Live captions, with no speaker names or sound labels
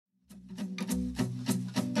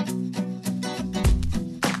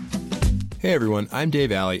Hey everyone, I'm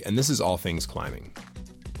Dave Alley, and this is All Things Climbing.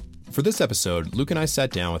 For this episode, Luke and I sat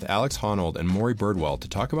down with Alex Honnold and Maury Birdwell to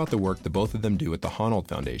talk about the work the both of them do at the Honnold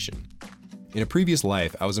Foundation. In a previous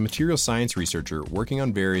life, I was a materials science researcher working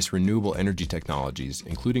on various renewable energy technologies,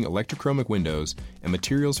 including electrochromic windows and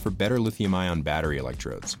materials for better lithium-ion battery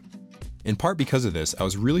electrodes. In part because of this, I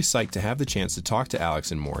was really psyched to have the chance to talk to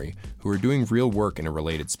Alex and Maury, who are doing real work in a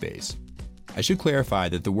related space. I should clarify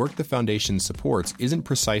that the work the foundation supports isn't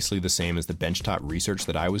precisely the same as the benchtop research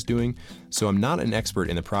that I was doing, so I'm not an expert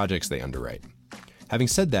in the projects they underwrite. Having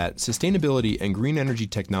said that, sustainability and green energy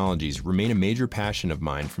technologies remain a major passion of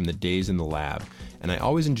mine from the days in the lab, and I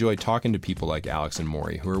always enjoy talking to people like Alex and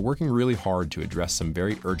Maury who are working really hard to address some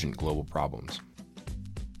very urgent global problems.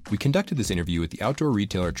 We conducted this interview at the Outdoor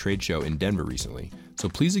Retailer trade show in Denver recently, so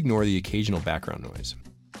please ignore the occasional background noise.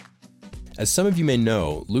 As some of you may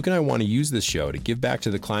know, Luke and I want to use this show to give back to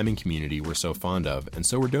the climbing community we're so fond of, and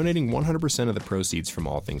so we're donating 100% of the proceeds from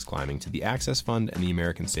All Things Climbing to the Access Fund and the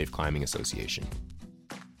American Safe Climbing Association.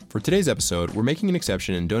 For today's episode, we're making an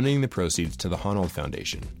exception and donating the proceeds to the Honnold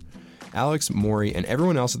Foundation. Alex, Maury, and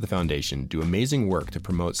everyone else at the foundation do amazing work to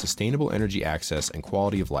promote sustainable energy access and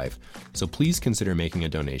quality of life, so please consider making a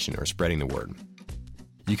donation or spreading the word.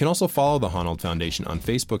 You can also follow the Honnold Foundation on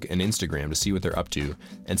Facebook and Instagram to see what they're up to,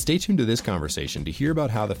 and stay tuned to this conversation to hear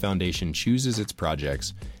about how the foundation chooses its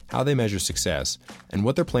projects, how they measure success, and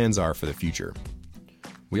what their plans are for the future.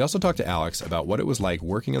 We also talked to Alex about what it was like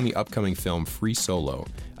working on the upcoming film Free Solo,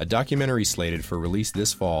 a documentary slated for release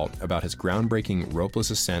this fall about his groundbreaking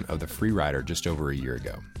ropeless ascent of the Free Rider just over a year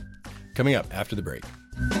ago. Coming up after the break.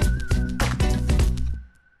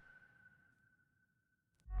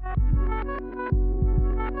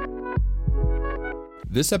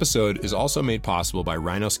 This episode is also made possible by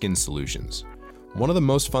Rhino Skin Solutions. One of the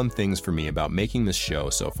most fun things for me about making this show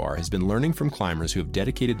so far has been learning from climbers who have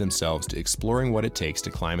dedicated themselves to exploring what it takes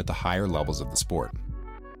to climb at the higher levels of the sport.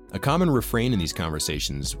 A common refrain in these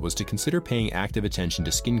conversations was to consider paying active attention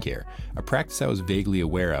to skincare, a practice I was vaguely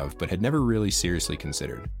aware of but had never really seriously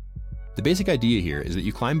considered. The basic idea here is that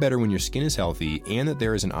you climb better when your skin is healthy and that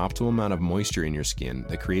there is an optimal amount of moisture in your skin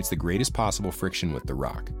that creates the greatest possible friction with the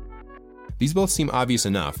rock. These both seem obvious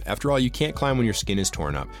enough. After all, you can't climb when your skin is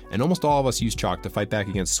torn up, and almost all of us use chalk to fight back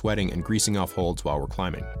against sweating and greasing off holds while we're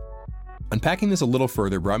climbing. Unpacking this a little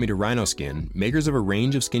further brought me to Rhino Skin, makers of a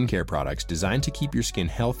range of skincare products designed to keep your skin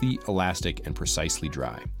healthy, elastic, and precisely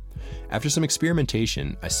dry. After some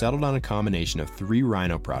experimentation, I settled on a combination of 3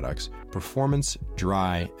 Rhino products, Performance,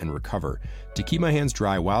 Dry, and Recover, to keep my hands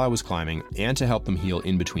dry while I was climbing and to help them heal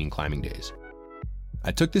in between climbing days.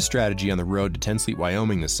 I took this strategy on the road to Ten Sleep,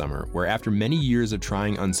 Wyoming this summer, where after many years of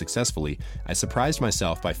trying unsuccessfully, I surprised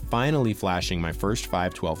myself by finally flashing my first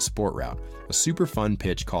 512 sport route, a super fun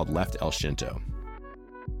pitch called Left El Shinto.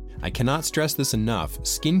 I cannot stress this enough,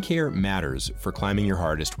 skincare matters for climbing your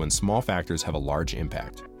hardest when small factors have a large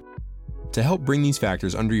impact. To help bring these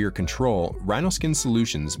factors under your control, Rhino Skin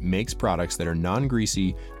Solutions makes products that are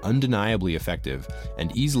non-greasy, undeniably effective,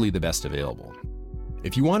 and easily the best available.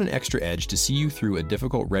 If you want an extra edge to see you through a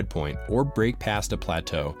difficult red point or break past a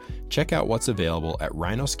plateau, check out what's available at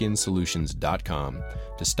rhinoskinsolutions.com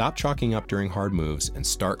to stop chalking up during hard moves and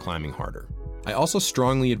start climbing harder. I also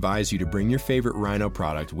strongly advise you to bring your favorite Rhino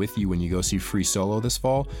product with you when you go see Free Solo this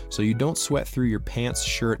fall, so you don't sweat through your pants,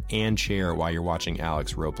 shirt, and chair while you're watching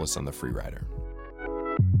Alex ropeless on the Free Rider.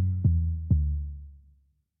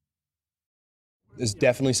 There's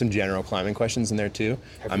definitely some general climbing questions in there too.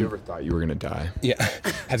 Have you ever thought you were going to die? Yeah.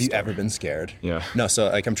 Have you ever been scared? Yeah. No,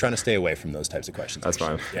 so I'm trying to stay away from those types of questions. That's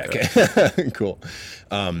fine. Yeah, okay. Cool.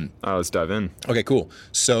 Let's dive in. Okay, cool.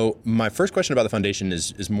 So my first question about the foundation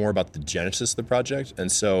is more about the genesis of the project.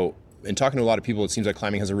 And so in talking to a lot of people, it seems like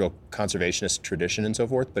climbing has a real conservationist tradition and so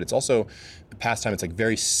forth, but it's also a pastime. It's like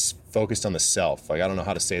very focused on the self. Like, I don't know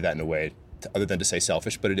how to say that in a way other than to say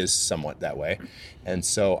selfish, but it is somewhat that way. And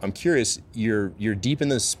so I'm curious, you're deep in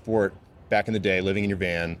the sport back in the day, living in your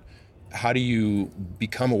van. How do you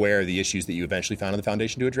become aware of the issues that you eventually founded the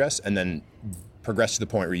foundation to address and then progress to the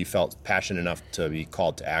point where you felt passionate enough to be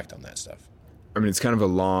called to act on that stuff? I mean, it's kind of a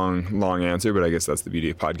long answer, but I guess that's the beauty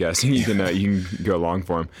of podcasting. You can go long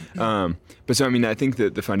form. But so, I mean, I think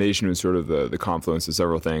that the foundation was sort of the confluence of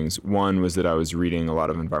several things. One was that I was reading a lot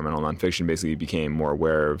of environmental nonfiction, basically became more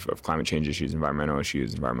aware of climate change issues, environmental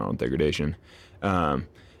issues, environmental degradation.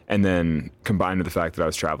 And then combined with the fact that I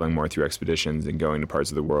was traveling more through expeditions and going to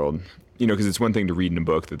parts of the world, because it's one thing to read in a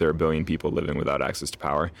book that there are 1 billion people living without access to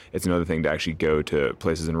power. It's another thing to actually go to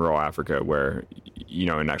places in rural Africa where,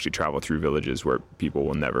 and actually travel through villages where people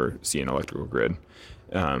will never see an electrical grid,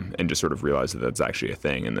 and just sort of realize that that's actually a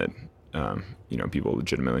thing and that people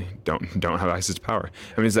legitimately don't have access to power.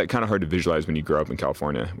 I mean, it's that kind of hard to visualize when you grow up in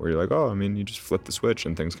California, where you're like, oh, I mean, you just flip the switch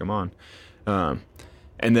and things come on.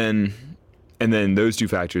 And then those two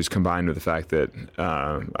factors combined with the fact that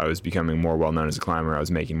I was becoming more well-known as a climber. I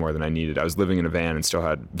was making more than I needed. I was living in a van and still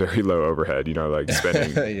had very low overhead, like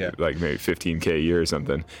spending like maybe $15K a year or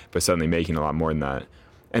something, but suddenly making a lot more than that.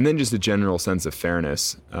 And then just a general sense of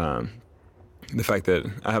fairness. The fact that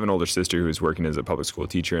I have an older sister who's working as a public school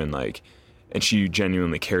teacher and she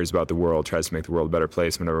genuinely cares about the world, tries to make the world a better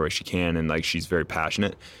place in whatever way she can. And she's very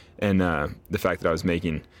passionate. And the fact that I was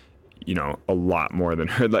making a lot more than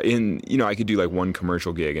her. I could do one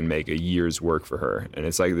commercial gig and make a year's work for her. And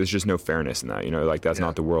it's there's just no fairness in that, that's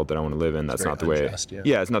not the world that I want to live in. That's not the way,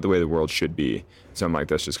 it's not the way the world should be. So I'm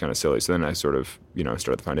that's just kind of silly. So then I sort of,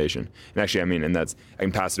 start the foundation. And actually, I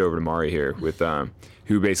can pass it over to Mari here with,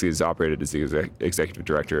 who basically has operated as the executive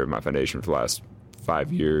director of my foundation for the last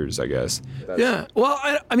 5 years, I guess. Yeah. Well,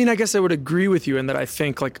 I guess I would agree with you in that I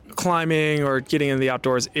think climbing or getting in the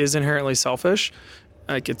outdoors is inherently selfish.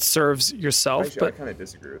 It serves yourself. Actually, but I kind of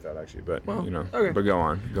disagree with that, actually. But okay. But go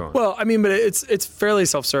on. Well, but it's fairly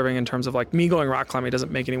self-serving in terms of me going rock climbing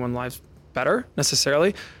doesn't make anyone's life better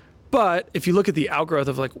necessarily. But if you look at the outgrowth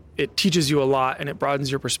of it teaches you a lot and it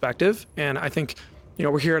broadens your perspective. And I think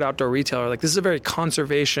we're here at Outdoor Retailer. This is a very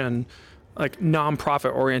conservation,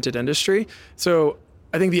 nonprofit oriented industry. So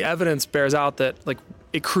I think the evidence bears out that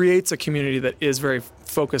it creates a community that is very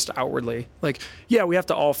focused outwardly. We have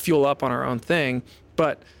to all fuel up on our own thing.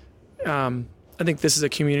 But I think this is a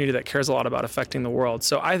community that cares a lot about affecting the world.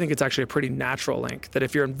 So I think it's actually a pretty natural link that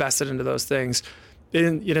if you're invested into those things,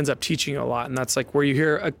 it ends up teaching you a lot. And that's where you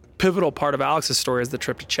hear a pivotal part of Alex's story is the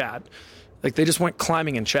trip to Chad. They just went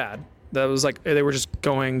climbing in Chad. That was they were just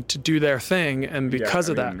going to do their thing. And because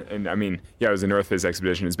of that. And it was a North Face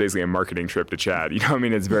expedition. It's basically a marketing trip to Chad.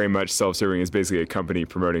 It's very much self-serving. It's basically a company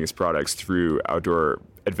promoting its products through outdoor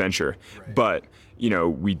adventure. Right. But,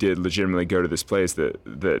 we did legitimately go to this place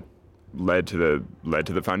that led to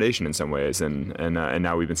the foundation in some ways. And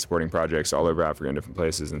now we've been supporting projects all over Africa in different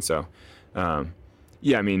places. And so,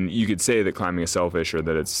 you could say that climbing is selfish or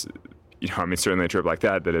that it's, certainly a trip like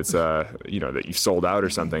that it's, that you've sold out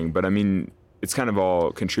or something. But it's kind of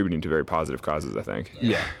all contributing to very positive causes, I think.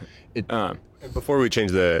 Yeah. Before we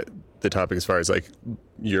change the topic as far as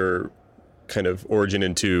your kind of origin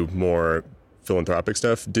into more philanthropic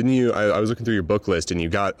stuff, didn't you? I was looking through your book list and you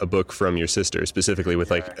got a book from your sister specifically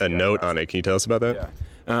with a note on it. Can you tell us about that?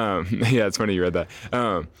 Yeah. It's funny you read that.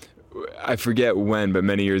 I forget when, but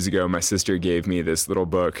many years ago, my sister gave me this little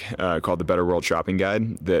book called The Better World Shopping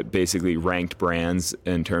Guide that basically ranked brands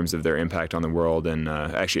in terms of their impact on the world. And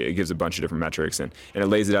actually, it gives a bunch of different metrics. And it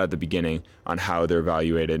lays it out at the beginning on how they're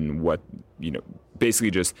evaluated and what,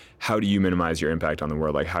 basically just how do you minimize your impact on the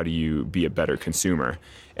world? How do you be a better consumer?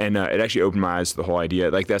 And it actually opened my eyes to the whole idea.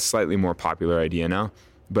 That's slightly more popular idea now.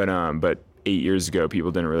 But 8 years ago,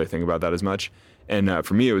 people didn't really think about that as much. And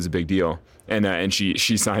for me, it was a big deal. And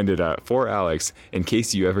she signed it for Alex, in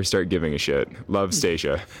case you ever start giving a shit. Love,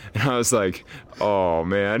 Stacia. And I was like, oh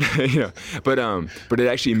man, But it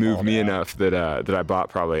actually moved me enough that I bought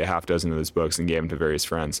probably a half dozen of those books and gave them to various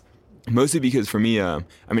friends. Mostly because for me,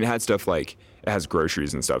 it had stuff it has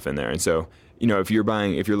groceries and stuff in there, and so. If you're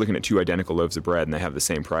looking at two identical loaves of bread and they have the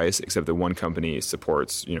same price, except that one company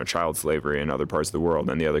supports, child slavery in other parts of the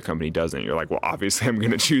world and the other company doesn't, you're like, well, obviously I'm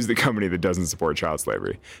going to choose the company that doesn't support child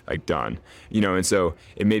slavery. Done. And so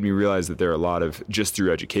it made me realize that there are a lot of, just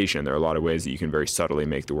through education, there are a lot of ways that you can very subtly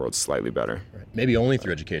make the world slightly better. Right. Maybe only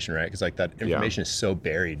through education, right? Because that information is so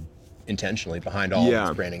buried intentionally behind all of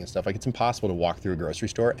this branding and stuff. It's impossible to walk through a grocery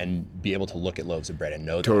store and be able to look at loaves of bread and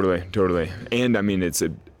know that. Totally. And it's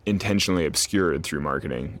intentionally obscured through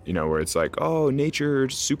marketing, where it's nature,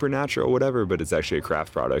 supernatural, whatever, but it's actually a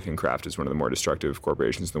craft product, and craft is one of the more destructive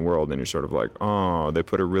corporations in the world. And you're sort of they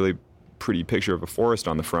put a really pretty picture of a forest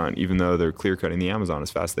on the front, even though they're clear cutting the Amazon as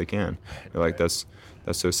fast as they can. You're that's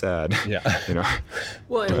so sad. Yeah.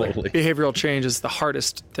 Well, totally. Behavioral change is the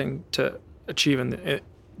hardest thing to achieve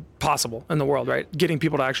possible in the world, right? Getting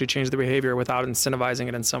people to actually change their behavior without incentivizing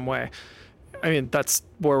it in some way. That's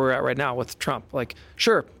where we're at right now with Trump.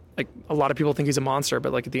 Sure, a lot of people think he's a monster,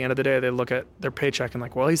 but at the end of the day, they look at their paycheck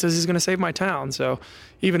and well, he says he's going to save my town. So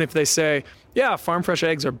even if they say, yeah, farm fresh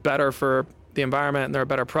eggs are better for the environment and they're a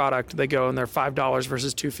better product, they go and they're $5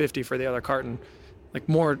 versus $2.50 for the other carton. like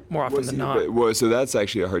more often than not. Well, so that's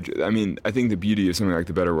actually a hard. I mean, I think the beauty of something like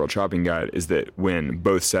the Better World Shopping Guide is that when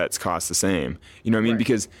both sets cost the same, you know what I mean? Right.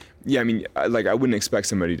 Because, yeah, I mean, like I wouldn't expect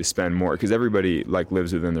somebody to spend more because everybody like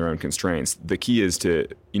lives within their own constraints. The key is to,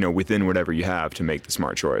 within whatever you have, to make the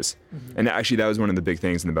smart choice. Mm-hmm. And actually, that was one of the big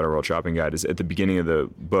things in the Better World Shopping Guide. Is at the beginning of the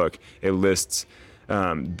book, it lists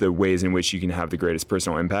the ways in which you can have the greatest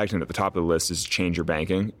personal impact, and at the top of the list is change your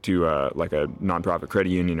banking to like a nonprofit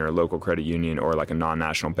credit union or a local credit union or like a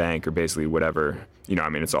non-national bank or basically whatever. I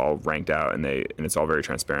mean, it's all ranked out and it's all very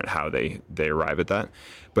transparent how they arrive at that.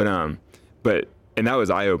 But and that was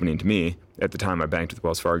eye-opening to me at the time. I banked with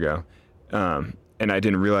Wells Fargo, and I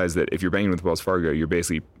didn't realize that if you're banking with Wells Fargo, you're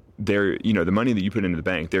basically the money that you put into the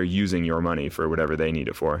bank, they're using your money for whatever they need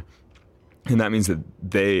it for. And that means that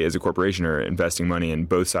they, as a corporation, are investing money in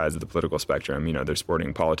both sides of the political spectrum. They're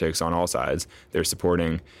supporting politics on all sides. They're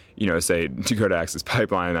supporting, say, Dakota Access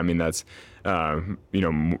Pipeline. I mean, that's,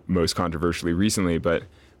 most controversially recently. But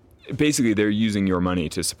basically, they're using your money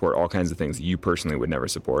to support all kinds of things that you personally would never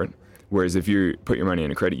support. Whereas if you put your money in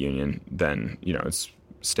a credit union, then, it's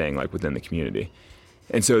staying like within the community.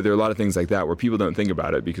 And so there are a lot of things like that where people don't think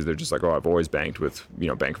about it because they're just like, oh, I've always banked with,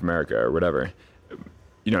 Bank of America or whatever.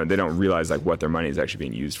 They don't realize like what their money is actually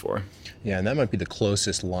being used for. Yeah, and that might be the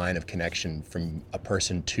closest line of connection from a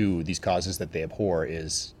person to these causes that they abhor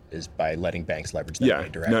is by letting banks leverage that money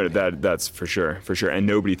directly. No, that's for sure. And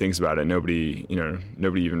nobody thinks about it. Nobody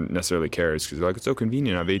even necessarily cares because they're like, it's so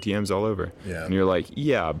convenient. I have ATMs all over. Yeah. And you're like,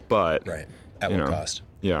 yeah, but right at what cost?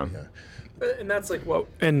 Yeah. And that's like what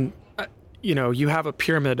you have a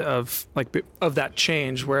pyramid of that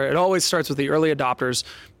change where it always starts with the early adopters.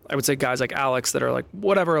 I would say guys like Alex that are like,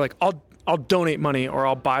 whatever, like I'll donate money or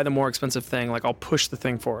I'll buy the more expensive thing. Like I'll push the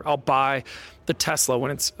thing forward. I'll buy the Tesla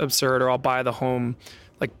when it's absurd, or I'll buy the home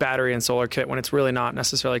like battery and solar kit when it's really not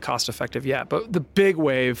necessarily cost effective yet. But the big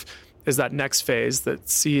wave is that next phase that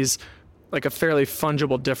sees like a fairly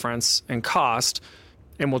fungible difference in cost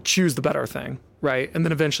and will choose the better thing, right? And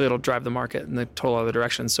then eventually it'll drive the market in the total other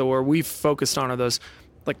direction. So where we've focused on are those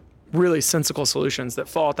like really sensical solutions that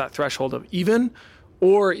fall at that threshold of even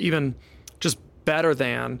or even just better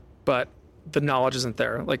than, but the knowledge isn't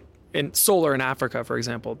there. Like in solar in Africa, for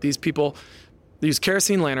example, these people, they use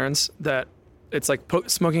kerosene lanterns that it's like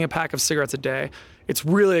smoking a pack of cigarettes a day. It's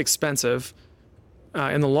really expensive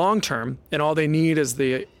in the long term, and all they need is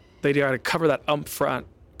they got to cover that upfront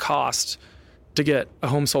cost to get a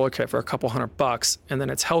home solar kit for a couple $100, and then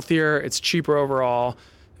it's healthier, it's cheaper overall,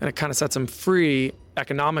 and it kind of sets them free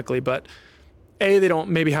economically, but they don't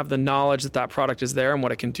maybe have the knowledge that product is there and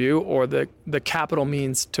what it can do, or the capital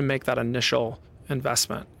means to make that initial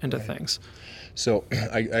investment into things. So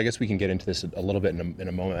I guess we can get into this a little bit in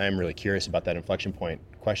a moment. I am really curious about that inflection point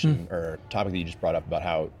question or topic that you just brought up about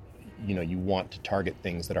how, you want to target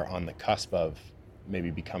things that are on the cusp of maybe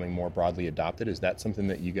becoming more broadly adopted. Is that something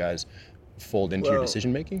that you guys fold into your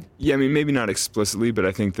decision making? Yeah, I mean, maybe not explicitly, but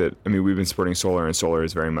I think that, we've been supporting solar, and solar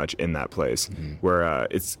is very much in that place where I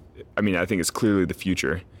think it's clearly the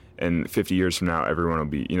future. And 50 years from now, everyone will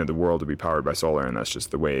be, the world will be powered by solar, and that's just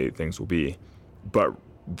the way things will be. But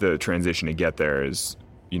the transition to get there is,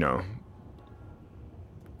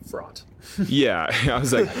 fraught. Yeah, I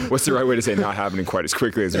was like, what's the right way to say not happening quite as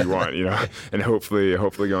quickly as we want, and hopefully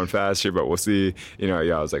going faster, but we'll see,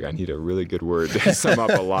 I was like, I need a really good word to sum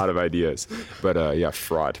up a lot of ideas, but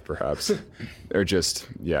fraught perhaps, or just,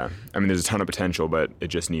 there's a ton of potential, but it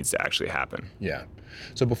just needs to actually happen. Yeah.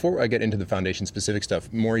 So before I get into the foundation specific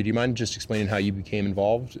stuff, Maury, do you mind just explaining how you became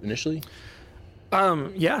involved initially?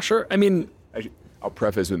 Yeah, sure. I'll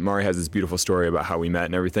preface with Maury has this beautiful story about how we met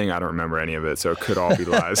and everything. I don't remember any of it, so it could all be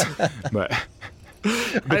lies. But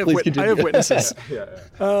I have witnesses.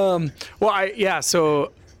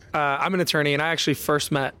 So I'm an attorney, and I actually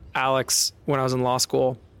first met Alex when I was in law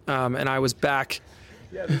school, and I was back.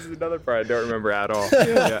 Yeah, this is another part I don't remember at all.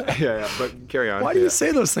 Yeah. But carry on. Why do you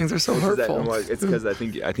say those things? They're so hurtful. It's because I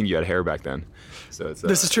think you had hair back then. So it's,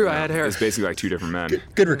 this is true. I had hair. It's basically like two different men.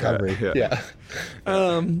 Good recovery.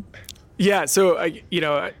 Yeah. So,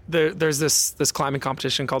 there's this climbing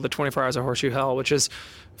competition called the 24 Hours of Horseshoe Hell, which is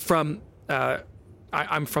from,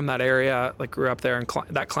 I'm from that area, like grew up there, and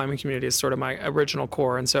that climbing community is sort of my original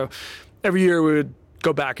core. And so every year we would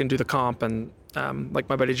go back and do the comp, and like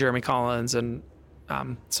my buddy Jeremy Collins and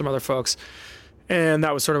some other folks. And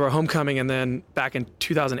that was sort of our homecoming. And then back in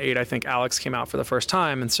 2008, I think Alex came out for the first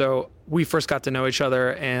time. And so we first got to know each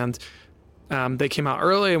other, and they came out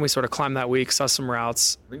early, and we sort of climbed that week, saw some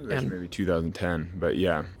routes. I think it was maybe 2010, but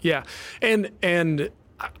yeah. Yeah. And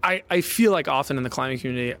I feel like often in the climbing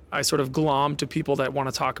community, I sort of glom to people that want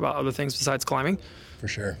to talk about other things besides climbing. For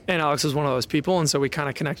sure. And Alex is one of those people. And so we kind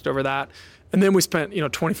of connected over that. And then we spent,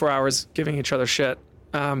 24 hours giving each other shit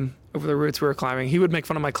over the routes we were climbing. He would make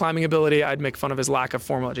fun of my climbing ability. I'd make fun of his lack of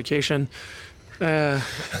formal education. That's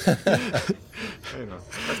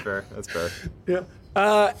fair. Yeah.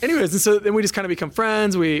 Anyways, and so then we just kind of become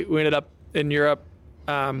friends. We ended up in Europe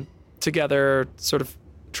together, sort of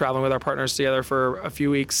traveling with our partners together for a few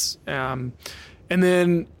weeks. And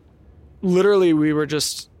then literally we were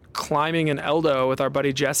just climbing in Eldo with our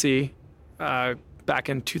buddy Jesse back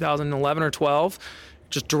in 2011 or 12,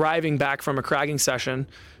 just driving back from a cragging session.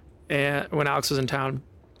 And when Alex was in town,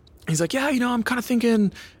 he's like, yeah, I'm kind of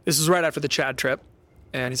thinking, this is right after the Chad trip.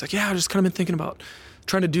 And he's like, yeah, I've just kind of been thinking about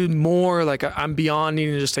trying to do more. Like I'm beyond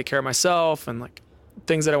needing to just take care of myself and like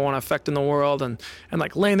things that I want to affect in the world and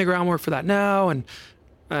like laying the groundwork for that now. And,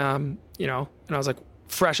 and I was like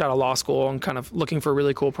fresh out of law school and kind of looking for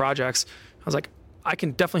really cool projects. I was like, I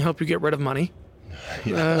can definitely help you get rid of money.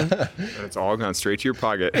 And it's all gone straight to your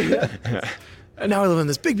pocket. And now I live in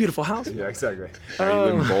this big, beautiful house. Yeah, exactly. You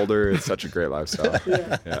live in Boulder. It's such a great lifestyle.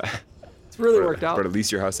 Yeah. It's really worked out. But at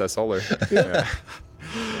least your house has solar.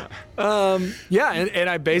 And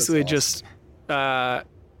I basically just, I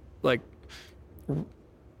don't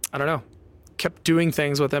know, kept doing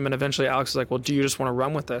things with him. And eventually Alex was like, well, do you just want to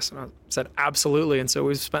run with this? And I said, absolutely. And so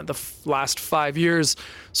we've spent the last 5 years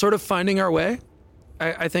sort of finding our way.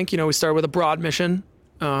 I think, we started with a broad mission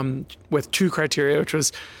with 2 criteria, which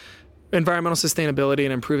was environmental sustainability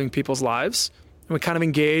and improving people's lives. And we kind of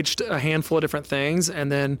engaged a handful of different things.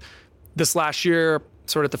 And then this last year,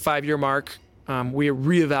 sort of at the 5-year mark, we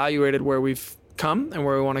reevaluated where we've come and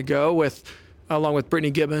where we want to go along with Brittany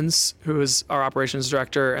Gibbons, who is our operations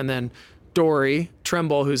director, and then Dory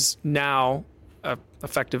Trimble, who's now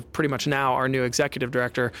effective pretty much now our new executive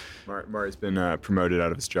director. Mari's been promoted out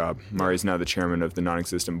of his job. Mari's now the chairman of the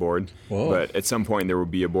non-existent board. Whoa. But at some point there will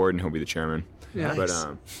be a board and he'll be the chairman. Yeah.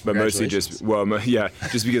 But mostly just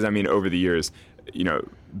because over the years,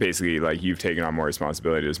 basically like you've taken on more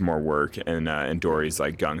responsibility, there's more work, and Dory's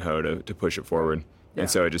like gung-ho to push it forward. Yeah. And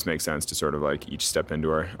so it just makes sense to sort of like each step into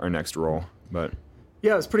our next role. But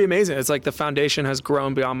yeah, it's pretty amazing. It's like the foundation has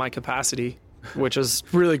grown beyond my capacity, which is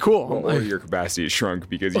really cool. Or your capacity has shrunk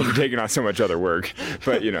because you've taken on so much other work.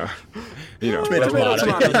 But exactly.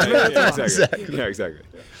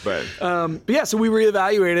 But so we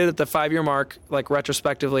reevaluated at the 5-year mark, like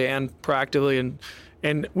retrospectively and proactively,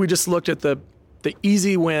 and we just looked at the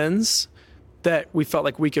easy wins that we felt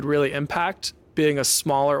like we could really impact, being a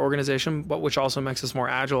smaller organization, but which also makes us more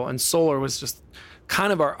agile. And solar was just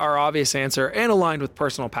kind of our obvious answer and aligned with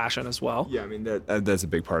personal passion as well. Yeah, I mean, that's a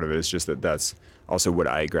big part of it. It's just that's also what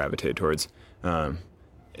I gravitate towards. And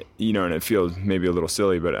it feels maybe a little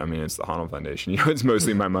silly, but I mean, it's the Honnold Foundation. It's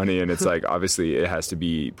mostly my money, and it's like, obviously it has to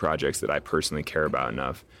be projects that I personally care about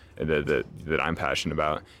enough that I'm passionate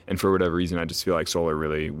about. And for whatever reason, I just feel like solar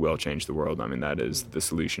really will change the world. I mean, that is the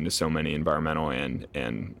solution to so many environmental and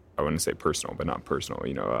I wouldn't say personal, but not personal,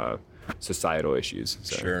 societal issues.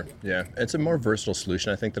 So. Sure. Yeah. It's a more versatile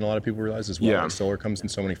solution, I think, than a lot of people realize as well. Yeah. Like solar comes in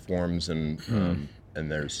so many forms, and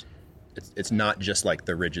there's, it's not just like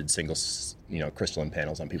the rigid single, crystalline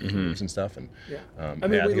panels on people's roofs and stuff. And we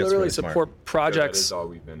literally really support projects. That is all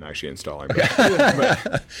we've been actually installing.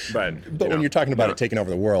 But when you're talking about it taking over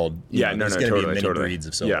the world, there's going to be many breeds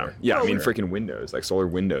of solar. Yeah. I mean, freaking windows, like solar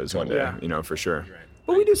windows one day, for sure. Right.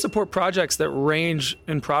 But we do support projects that range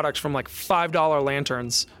in products from like $5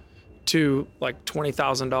 lanterns to like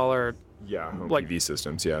 $20,000. Yeah, like PV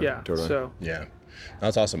systems. Yeah, totally. So. Yeah.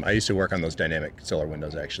 That's awesome. I used to work on those dynamic solar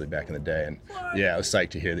windows actually back in the day, and I was psyched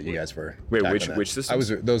to hear that you guys were. Wait, which systems? I was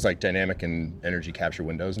those like dynamic and energy capture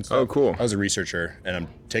windows and stuff. Oh, cool. I was a researcher, and I'm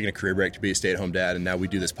taking a career break to be a stay-at-home dad, and now we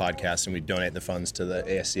do this podcast and we donate the funds to the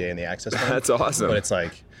ASCA and the Access Fund. That's awesome. But it's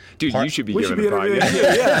like, dude, you should be given a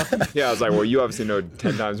podcast. Yeah, I was like, well, you obviously know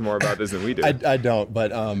 10 times more about this than we do. I don't,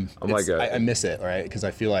 but I miss it, right? Because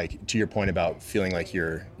I feel like, to your point about feeling like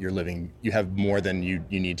you're living, you have more than you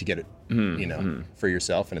need to get it, for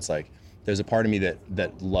yourself, and it's like there's a part of me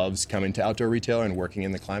that loves coming to outdoor retail and working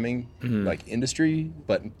in the climbing like industry,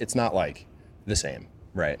 but it's not like the same,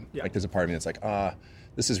 right? Yeah. Like there's a part of me that's like,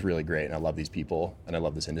 this is really great, and I love these people, and I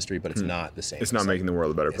love this industry, but it's not the same. It's not making the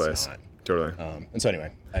world a better place. Not. Totally. And so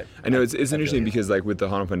anyway, I know it's interesting because like with the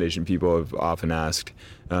Honnold Foundation, people have often asked,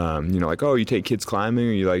 like, oh, you take kids climbing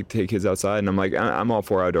or you like take kids outside, and I'm like, I'm all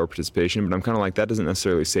for outdoor participation, but I'm kind of like, that doesn't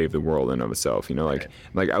necessarily save the world in of itself.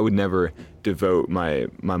 Like I would never devote my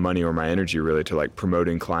money or my energy really to like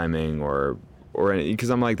promoting climbing or or because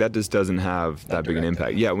I'm like, that just doesn't have that big an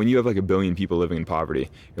impact. Yeah, when you have like 1 billion people living in poverty,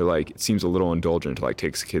 you're like, it seems a little indulgent to like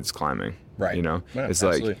take kids climbing. Right. You know, Yeah, it's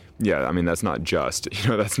absolutely. like, yeah, I mean, that's not just, you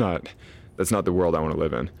know, that's not the world I want to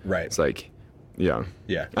live in. Right. It's like, yeah.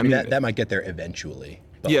 Yeah. I mean, that might get there eventually.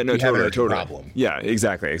 But yeah, no, we have an totally, urgent totally. problem. Yeah,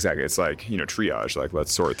 exactly. It's like, you know, triage. Like,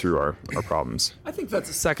 let's sort through our problems. I think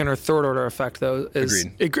that's a second or third order effect, though. Is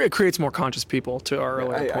it creates more conscious people, to our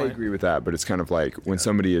earlier I point. agree with that, but it's kind of like when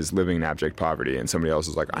somebody is living in abject poverty and somebody else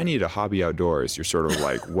is like, I need a hobby outdoors. You're sort of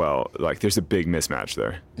like, well, like there's a big mismatch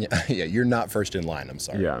there. Yeah, yeah, you're not first in line. I'm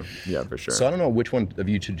sorry. Yeah, for sure. So I don't know which one of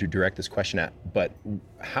you to direct this question at, but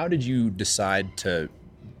how did you decide to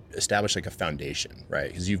establish like a foundation, right?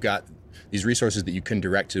 Because you've got these resources that you can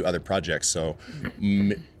direct to other projects. So,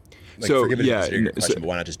 forgive me to consider your question, but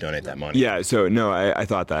why not just donate that money? Yeah. So no, I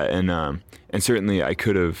thought that, and certainly I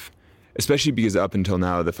could have, especially because up until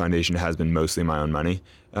now the foundation has been mostly my own money.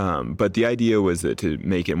 But the idea was that to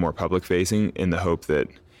make it more public facing in the hope that,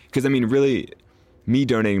 because I mean, really, me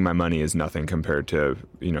donating my money is nothing compared to,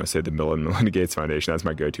 you know, say the Bill and Melinda Gates Foundation. That's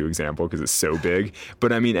my go-to example because it's so big.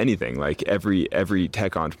 But I mean, anything, like every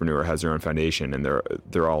tech entrepreneur has their own foundation, and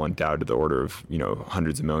they're all endowed to the order of, you know,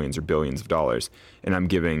 hundreds of millions or billions of dollars. And I'm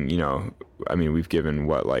giving, you know, I mean, we've given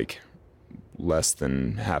like less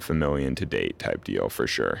than $500,000 to date type deal for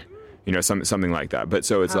sure. You know, something like that. But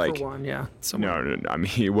so it's Half like, or one, yeah. no, I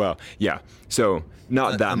mean, well, yeah. So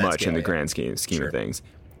not that much in the grand scheme of things.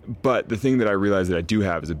 But the thing that I realized that I do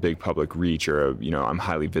have is a big public reach, or you know, I'm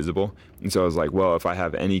highly visible. And so I was like, well, if I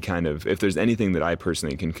have if there's anything that I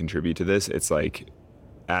personally can contribute to this, it's like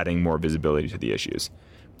adding more visibility to the issues.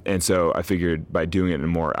 And so I figured by doing it in a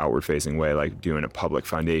more outward facing way, like doing a public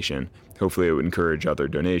foundation, hopefully it would encourage other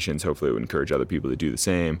donations. Hopefully it would encourage other people to do the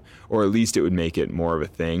same, or at least it would make it more of a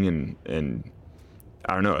thing. And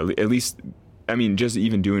I don't know, at least, I mean, just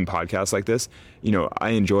even doing podcasts like this, you know,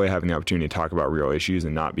 I enjoy having the opportunity to talk about real issues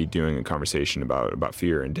and not be doing a conversation about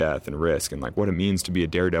fear and death and risk and like what it means to be a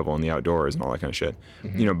daredevil in the outdoors and all that kind of shit.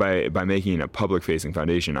 Mm-hmm. You know, by making a public facing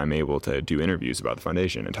foundation, I'm able to do interviews about the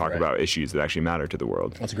foundation and talk about issues that actually matter to the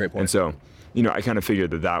world. That's a great point. And so, you know, I kind of figured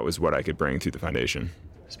that was what I could bring through the foundation.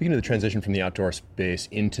 Speaking of the transition from the outdoor space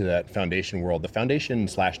into that foundation world, the foundation /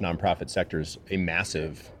 nonprofit sector is a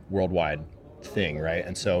massive worldwide thing, right?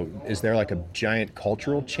 And so is there like a giant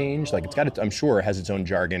cultural change? Like I'm sure it has its own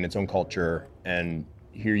jargon, its own culture, and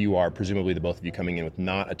here you are, presumably the both of you coming in with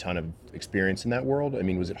not a ton of experience in that world. I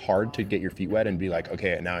mean, was it hard to get your feet wet and be like,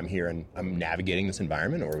 okay, now I'm here and I'm navigating this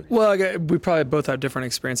environment? Or well, we probably both have different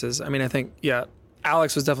experiences. I mean, I think, yeah,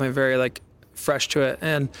 Alex was definitely very like fresh to it,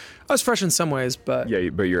 and I was fresh in some ways, but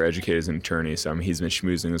but you're educated as an attorney, so I mean, he's been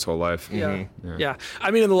schmoozing his whole life. Yeah.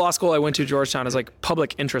 I mean, in the law school I went to, Georgetown, is like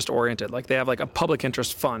public interest oriented. Like they have like a public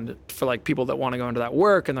interest fund for like people that want to go into that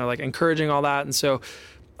work, and they're like encouraging all that. And so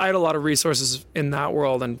I had a lot of resources in that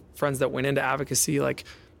world and friends that went into advocacy, like,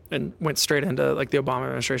 and went straight into like the Obama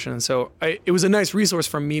administration. And so it was a nice resource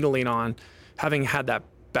for me to lean on, having had that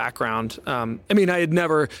background. I mean, I had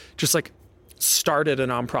never just like started a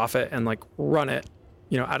nonprofit and like run it,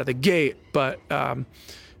 you know, out of the gate. But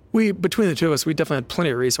between the two of us, we definitely had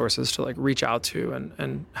plenty of resources to like reach out to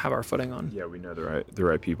and have our footing on. Yeah, we know the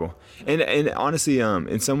right people. And honestly,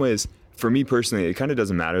 in some ways, for me personally, it kind of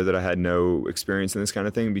doesn't matter that I had no experience in this kind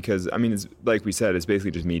of thing, because I mean, it's like we said, it's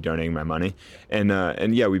basically just me donating my money. And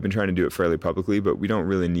yeah, we've been trying to do it fairly publicly, but we don't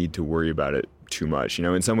really need to worry about it too much. You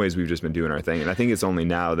know, in some ways we've just been doing our thing. And I think it's only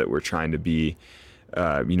now that we're trying to be,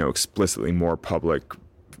 you know, explicitly more public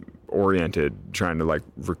oriented, trying to like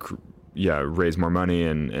raise more money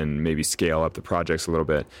and maybe scale up the projects a little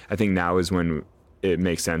bit. I think now is when it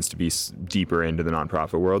makes sense to be deeper into the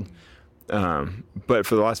nonprofit world. But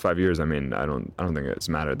for the last 5 years, I mean, I don't think it's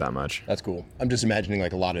mattered that much. That's cool. I'm just imagining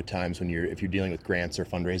like a lot of times if you're dealing with grants or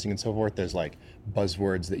fundraising and so forth, there's like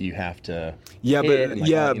buzzwords that you have to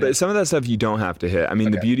hit. But some of that stuff you don't have to hit. I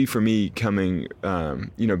mean, the beauty for me coming,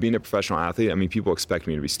 you know, being a professional athlete, I mean, people expect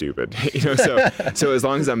me to be stupid, you know, so as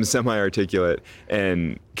long as I'm semi-articulate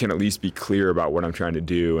and can at least be clear about what I'm trying to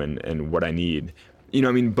do and what I need. You know,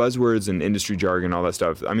 I mean, buzzwords and industry jargon, all that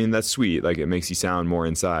stuff, I mean, that's sweet. Like, it makes you sound more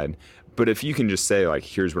inside. But if you can just say, like,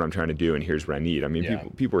 here's what I'm trying to do and here's what I need, I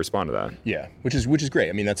mean, people respond to that. Yeah, which is great.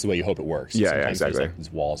 I mean, that's the way you hope it works. Yeah, sometimes exactly. There's like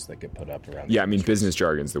these walls that get put up around. Yeah, I mean, business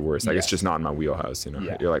jargon's the worst. Like, it's just not in my wheelhouse, you know?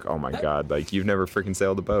 Yeah. You're like, oh my God, like, you've never freaking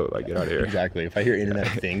sailed a boat. Like, get out of here. Exactly. If I hear Internet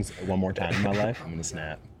of Things one more time in my life, I'm going to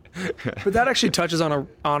snap. But that actually touches on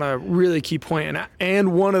a really key point,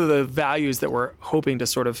 and one of the values that we're hoping to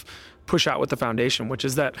sort of push out with the foundation, which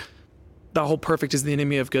is that the whole perfect is the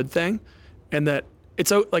enemy of good thing, and that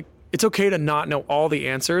it's like it's okay to not know all the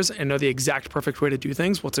answers and know the exact perfect way to do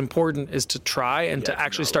things. What's important is to try and to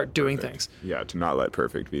actually start doing things. Yeah, to not let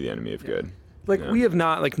perfect be the enemy of good. Like we have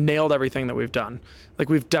not like nailed everything that we've done. Like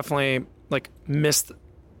we've definitely like missed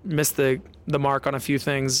the mark on a few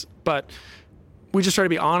things, but we just try to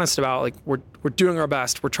be honest about like we're doing our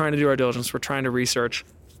best. We're trying to do our diligence. We're trying to research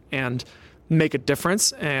and make a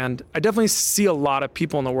difference. And I definitely see a lot of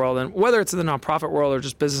people in the world, and whether it's in the nonprofit world or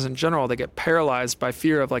just business in general, they get paralyzed by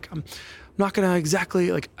fear of like, I'm not going to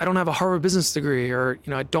exactly like, I don't have a Harvard business degree, or,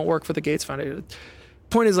 I don't work for the Gates Foundation.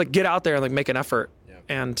 Point is like, get out there and like make an effort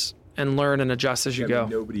and learn and adjust as you go.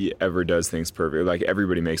 Nobody ever does things perfect. Like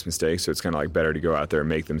everybody makes mistakes. So it's kind of like better to go out there,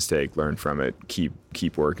 make the mistake, learn from it,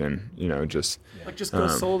 keep working, just go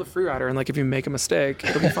solo the free rider. And like, if you make a mistake,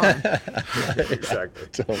 it'll be fine. Exactly.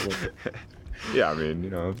 Totally. Yeah, I mean,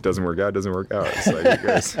 if it doesn't work out, it doesn't work out. It's like, you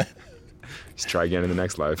guys just try again in the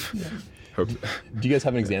next life. Yeah. Do you guys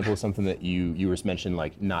have an example of something that you were mentioned,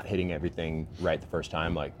 like not hitting everything right the first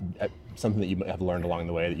time, like something that you have learned along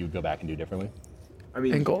the way that you would go back and do differently? I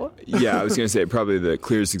mean, Angola? Yeah, I was going to say probably the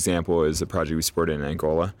clearest example is a project we supported in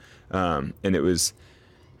Angola. And it was,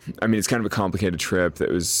 it's kind of a complicated trip that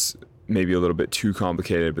was maybe a little bit too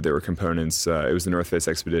complicated, but there were components. It was the North Face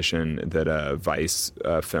expedition that Vice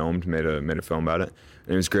filmed, made a film about it.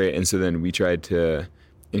 And it was great. And so then we tried to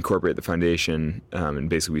incorporate the foundation, and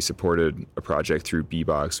basically we supported a project through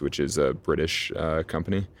Bbox, which is a British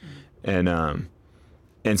company. And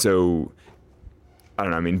so, I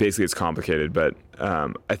don't know, basically it's complicated, but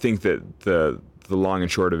I think that the long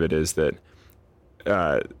and short of it is that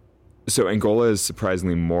so Angola is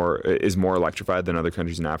surprisingly more electrified than other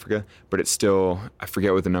countries in Africa, but it's still, I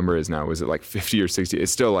forget what the number is now, was it like 50 or 60?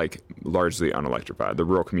 It's still like largely unelectrified. The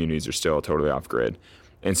rural communities are still totally off grid.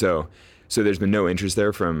 And so there's been no interest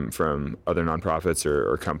there from other nonprofits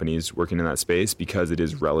or companies working in that space because it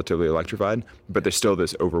is relatively electrified, but there's still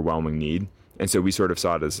this overwhelming need. And so we sort of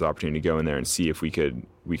saw it as an opportunity to go in there and see if we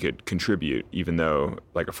could contribute, even though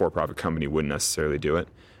like a for-profit company wouldn't necessarily do it.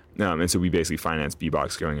 And so we basically financed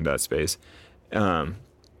Bbox going into that space. But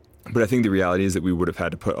I think the reality is that we would have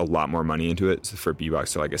had to put a lot more money into it for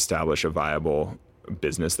Bbox to like establish a viable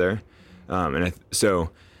business there.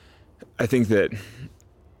 So I think that,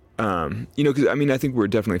 because I think we're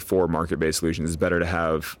definitely for market-based solutions. It's better to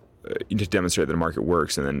have to demonstrate that the market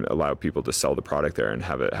works and then allow people to sell the product there and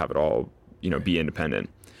have it all be independent.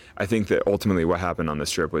 I think that ultimately what happened on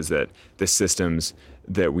this trip was that the systems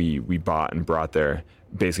that we bought and brought there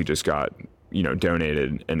basically just got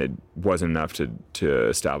donated, and it wasn't enough to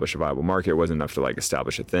establish a viable market. It wasn't enough to like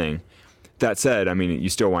establish a thing. That said, you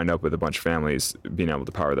still wind up with a bunch of families being able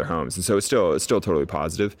to power their homes, and so it's still totally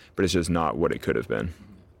positive, but it's just not what it could have been.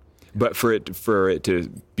 But for it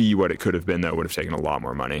to be what it could have been, that would have taken a lot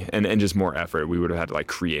more money and just more effort. We would have had to like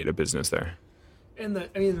create a business there. And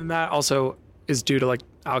that also is due to, like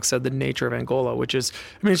Alex said, the nature of Angola, which is,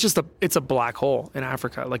 it's a black hole in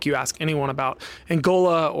Africa. Like you ask anyone about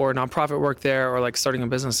Angola or nonprofit work there or like starting a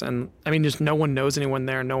business, and just no one knows anyone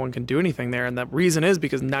there. No one can do anything there. And the reason is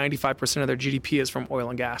because 95% of their GDP is from oil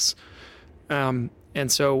and gas. And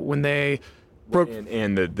so when they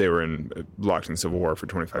and that they were locked in civil war for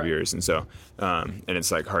 25 years, and so and it's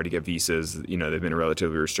like hard to get visas. They've been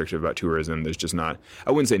relatively restrictive about tourism. There's just not.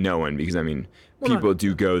 I wouldn't say no one, because people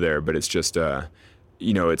do go there, but it's just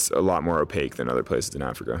it's a lot more opaque than other places in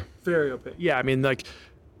Africa. Very opaque. Yeah,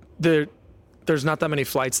 there's not that many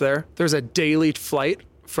flights there. There's a daily flight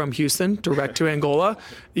from Houston direct to Angola.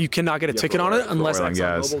 You cannot get a ticket on it unless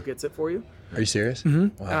ExxonMobil gets it for you. Are you serious?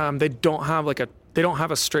 Mm-hmm. Wow. They don't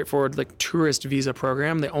have a straightforward like tourist visa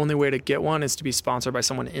program. The only way to get one is to be sponsored by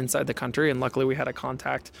someone inside the country. And luckily we had a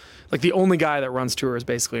contact, like the only guy that runs tours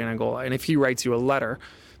basically in Angola. And if he writes you a letter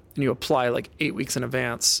and you apply like 8 weeks in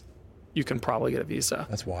advance, you can probably get a visa.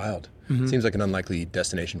 That's wild. Mm-hmm. Seems like an unlikely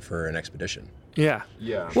destination for an expedition. Yeah.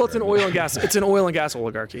 Yeah. Well, it's an oil and gas. It's an oil and gas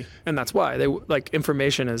oligarchy, and that's why they like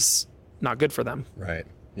information is not good for them. Right.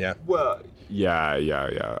 Yeah. Well.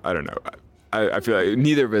 Yeah. I don't know. I feel like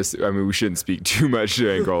neither of us. We shouldn't speak too much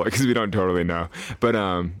to Angola because we don't totally know.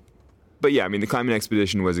 But yeah, the climbing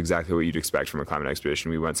expedition was exactly what you'd expect from a climbing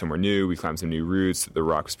expedition. We went somewhere new. We climbed some new routes. The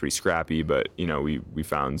rock was pretty scrappy, but we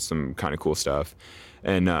found some kind of cool stuff.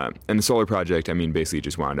 And the solar project, basically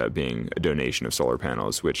just wound up being a donation of solar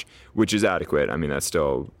panels, which is adequate. That's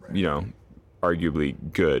still, arguably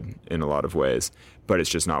good in a lot of ways, but it's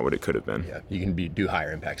just not what it could have been. Yeah, you can do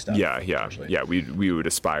higher impact stuff. Yeah. We would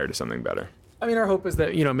aspire to something better. Our hope is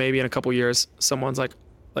that maybe in a couple years, someone's like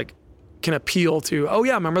can appeal to, oh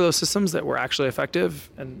yeah, remember those systems that were actually effective,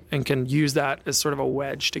 and can use that as sort of a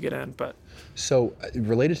wedge to get in. But So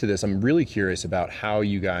related to this, I'm really curious about how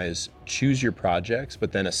you guys choose your projects,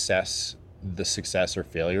 but then assess the success or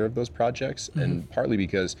failure of those projects. And partly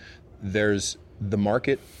because there's the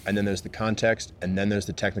market, and then there's the context, and then there's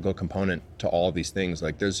the technical component to all of these things.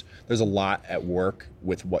 Like there's a lot at work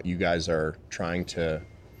with what you guys are trying to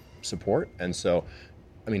support. And so,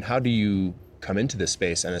 I mean, how do you come into this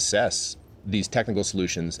space and assess these technical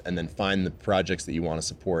solutions and then find the projects that you want to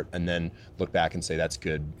support and then look back and say that's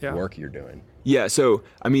good work you're doing? Yeah. So,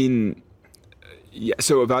 I mean,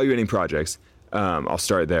 so evaluating projects, I'll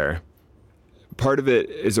start there. Part of it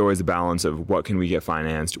is always a balance of what can we get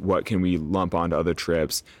financed, what can we lump onto other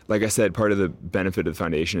trips. Like I said, part of the benefit of the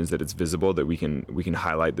foundation is that it's visible, that we can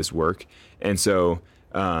highlight this work. And so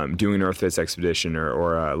doing an Earth-Face expedition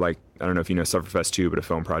or like, I don't know if you know Sufferfest 2, but a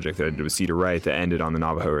film project that I did with Cedar Wright that ended on the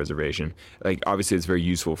Navajo Reservation. Like, obviously it's very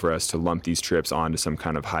useful for us to lump these trips onto some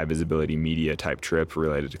kind of high visibility media type trip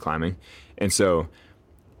related to climbing. And so,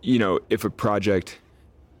 you know, if a project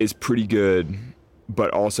is pretty good, but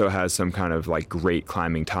also has some kind of like great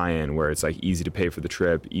climbing tie-in where it's like easy to pay for the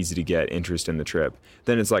trip, easy to get interest in the trip,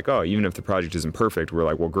 then it's like, oh, even if the project isn't perfect, we're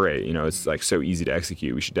like, well, great, you know, it's like so easy to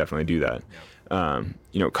execute, we should definitely do that.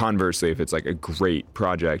 You know, conversely, if it's like a great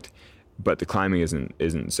project, but the climbing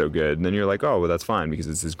isn't so good, and then you're like, oh, well, that's fine because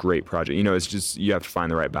it's this great project. You know, it's just, you have to find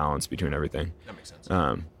the right balance between everything. That makes sense.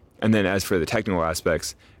 And then as for the technical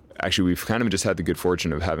aspects, actually, we've kind of just had the good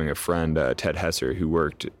fortune of having a friend, Ted Hesser, who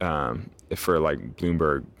worked for like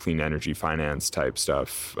Bloomberg clean energy finance type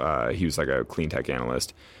stuff. He was like a clean tech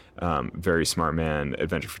analyst, very smart man,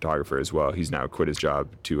 adventure photographer as well. He's now quit his job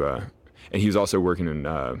and he was also working in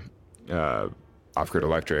Off-Grid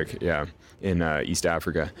Electric, in East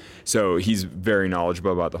Africa. So he's very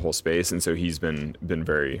knowledgeable about the whole space, and so he's been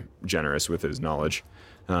very generous with his knowledge.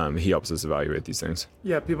 He helps us evaluate these things.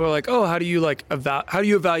 yeah, people are like, oh, how do you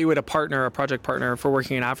evaluate a project partner for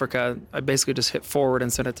working in Africa? I basically just hit forward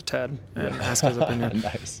and send it to Ted and ask his opinion.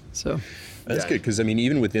 Nice. So That's good, because I mean,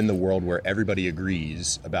 even within the world where everybody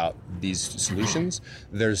agrees about these solutions,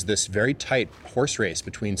 there's this very tight horse race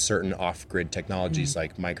between certain off-grid technologies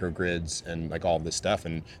like microgrids and like all of this stuff.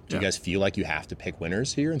 And do you guys feel like you have to pick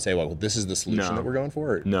winners here and say, well, this is the solution that we're going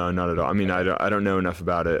for? No, not at all. I mean, I don't know enough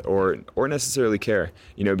about it or necessarily care,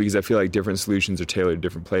 you know, because I feel like different solutions are tailored to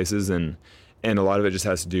different places, and a lot of it just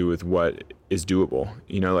has to do with what is doable.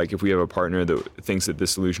 You know, like if we have a partner that thinks that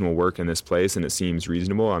this solution will work in this place and it seems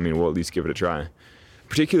reasonable, I mean, we'll at least give it a try.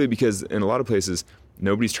 Particularly because in a lot of places,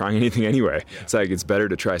 nobody's trying anything anyway. Yeah. It's like, it's better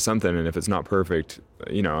to try something, and if it's not perfect,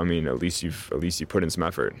 you know, I mean, at least you put in some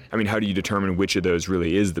effort. I mean, how do you determine which of those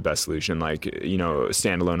really is the best solution? Like, you know,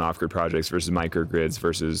 standalone off-grid projects versus microgrids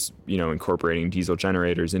versus, you know, incorporating diesel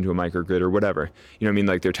generators into a microgrid or whatever. You know what I mean?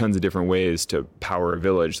 Like, there are tons of different ways to power a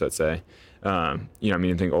village, let's say. You know, I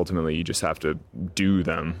mean, I think ultimately you just have to do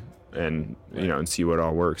them and, you know, and see what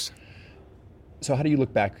all works. So how do you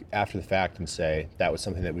look back after the fact and say that was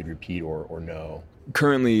something that we'd repeat or no?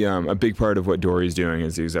 Currently, a big part of what Dory's doing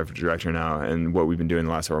as the executive director now, and what we've been doing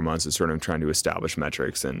the last several months, is sort of trying to establish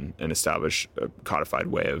metrics and establish a codified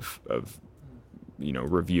way of you know,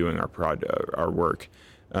 reviewing our work.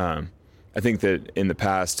 I think that in the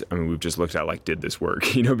past, I mean, we've just looked at like, did this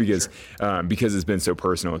work? You know, because it's been so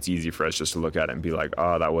personal, it's easy for us just to look at it and be like,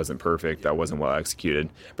 oh, that wasn't perfect, that wasn't well executed.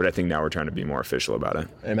 But I think now we're trying to be more official about it.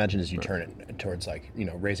 I imagine as you turn it towards like, you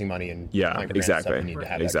know, raising money and exactly, stuff, you need to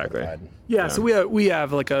have exactly. that yeah, so we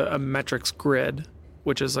have like a metrics grid,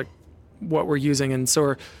 which is like what we're using, and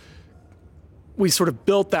so we sort of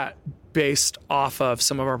built that based off of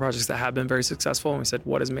some of our projects that have been very successful, and we said,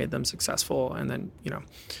 what has made them successful, and then, you know,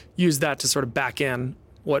 use that to sort of back in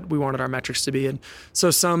what we wanted our metrics to be. And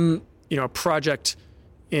so some, you know, project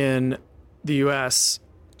in the US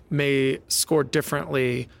may score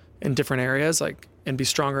differently in different areas, like, and be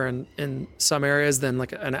stronger in some areas than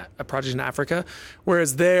like a project in Africa,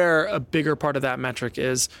 whereas there, a bigger part of that metric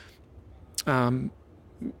is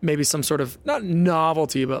maybe some sort of, not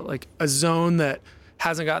novelty, but like a zone that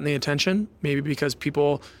hasn't gotten the attention, maybe because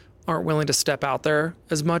people aren't willing to step out there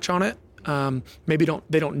as much on it. Maybe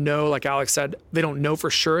they don't know, like Alex said, they don't know for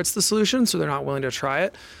sure it's the solution, so they're not willing to try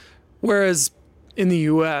it. Whereas in the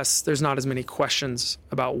US, there's not as many questions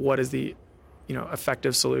about what is the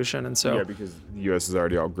effective solution. And so Yeah, because the U.S. is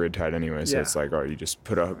already all grid tied anyway, so Yeah. it's like, you just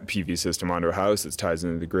put a PV system onto a house, it ties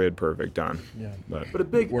into the grid, perfect, done. Yeah. But a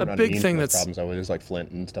big We're not big immune thing to those that's problems always like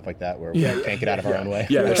Flint and stuff like that, where Yeah. we can't get out of our own way.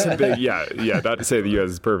 yeah, there's some big, not to say the U.S.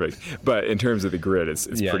 is perfect, but in terms of the grid, it's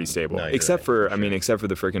Yeah. pretty stable. No, you're except right, for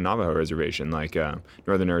the freaking Navajo reservation, like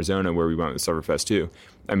Northern Arizona, where we went with Silverfest too.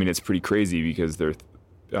 I mean, it's pretty crazy because there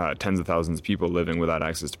are tens of thousands of people living without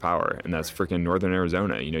access to power, and that's freaking Northern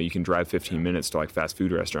Arizona. You can drive 15 minutes to like fast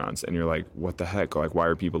food restaurants, and you're like, what the heck? Like, why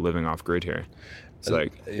are people living off grid here? It's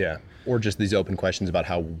like, Yeah. Or just these open questions about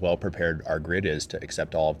how well prepared our grid is to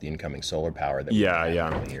accept all of the incoming solar power that we have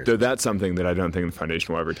in 20 years. Though that's something that I don't think the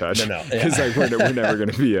foundation will ever touch. No. Because like we're never going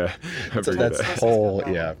to be a That's whole,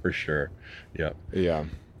 yeah, for sure. Yeah. yeah.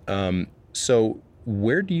 So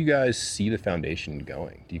where do you guys see the foundation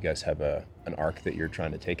going? Do you guys have an arc that you're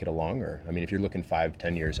trying to take it along? Or, I mean, if you're looking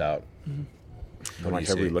 5-10 years out, I'm like, you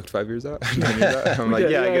have we see? looked 5 years out? 10 years out? I'm like,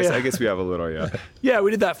 Yeah, I guess we have a little, yeah. Yeah,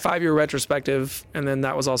 we did that 5-year retrospective, and then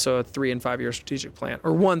that was also a 3 and 5 year strategic plan,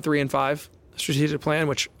 or 1, 3, and 5 strategic plan,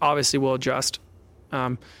 which obviously will adjust.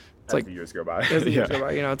 It's like the years go by. as the years go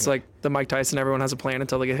by, it's like the Mike Tyson. Everyone has a plan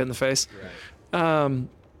until they get hit in the face. I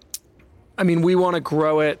mean, we want to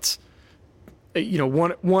grow it.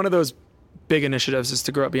 One of those big initiatives is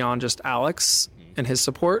to grow it beyond just Alex and his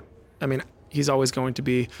support. I mean, he's always going to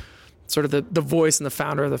be sort of the voice and the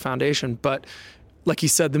founder of the foundation, but like he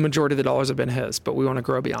said, the majority of the dollars have been his, but we want to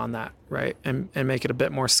grow beyond that, right? And make it a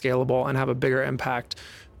bit more scalable and have a bigger impact.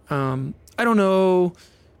 I don't know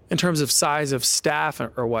in terms of size of staff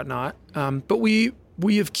or whatnot, but we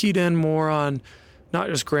have keyed in more on not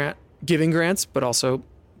just giving grants, but also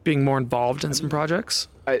being more involved in some projects.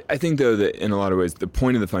 I think, though, that in a lot of ways, the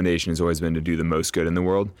point of the foundation has always been to do the most good in the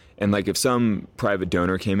world. And like if some private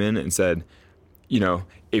donor came in and said,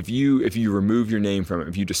 if you remove your name from it,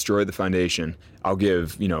 if you destroy the foundation, I'll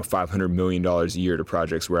give, $500 million a year to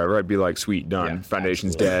projects wherever, I'd be like, sweet, done. Yeah,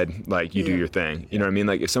 Foundation's dead. Like, you do your thing. You know what I mean?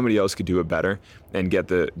 Like, if somebody else could do it better and get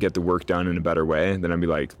the work done in a better way, then I'd be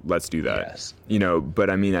like, let's do that. Yes. But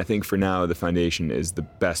I mean, I think for now, the foundation is the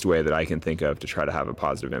best way that I can think of to try to have a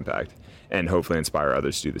positive impact and hopefully inspire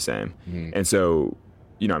others to do the same. And so,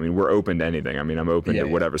 we're open to anything. I mean, I'm open to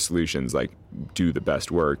whatever solutions, like, do the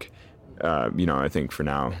best work. I think for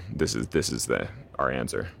now, this is our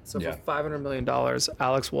answer. So for $500 million,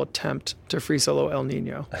 Alex will attempt to free solo El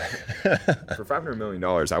Nino. For $500 million,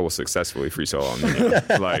 I will successfully free solo El Nino.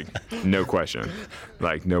 Like, no question.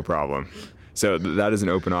 Like, no problem. So that is an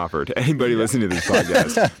open offer to anybody listening to this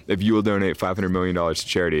podcast. If you will donate $500 million to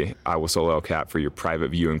charity, I will solo El Cap for your private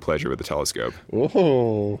viewing pleasure with a telescope.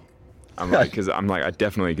 Oh, I'm like, I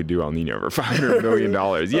definitely could do El Nino for $500 million.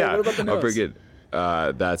 Yeah, what about the I'll nose? bring it.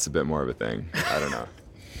 That's a bit more of a thing. I don't know.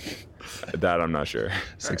 That I'm not sure.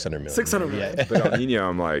 600 million. 600 million. Yeah. But El Nino,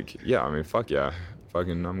 I'm like, fuck yeah.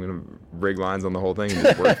 Fucking, I'm going to rig lines on the whole thing and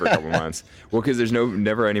just work for a couple months. Well, because there's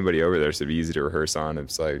never anybody over there, so it'd be easy to rehearse on.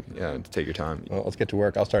 It's like, take your time. Well, let's get to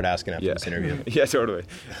work. I'll start asking after this interview. Yeah, totally.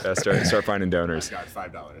 Start finding donors. Got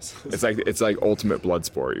 $5. It's like ultimate blood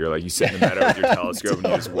sport. You're like, you sit in the meadow with your telescope and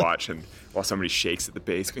you just watch, and while somebody shakes at the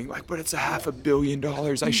base, being like, but it's $500 million.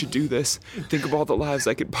 I should do this. Think of all the lives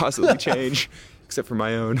I could possibly change, except for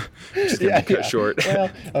my own, which is going to be cut short. Well,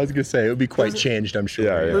 I was going to say, it would be quite changed, I'm sure.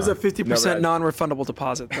 Yeah. There's a 50% No, non-refundable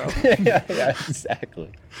deposit, though. yeah, exactly.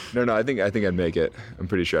 No, I think I'd make it. I'm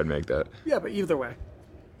pretty sure I'd make that. Yeah, but either way.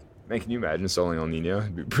 Man, can you imagine soloing El Nino?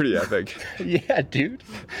 It'd be pretty epic. Yeah, dude.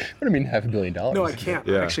 What do you mean $500 million? No, I can't.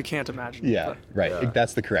 Yeah. I actually can't imagine. Yeah, But right. Yeah.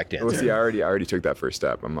 That's the correct answer. Well, see, I already took that first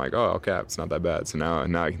step. I'm like, El Cap, it's not that bad. So now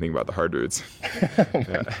I can think about the hard routes. Oh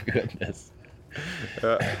my goodness.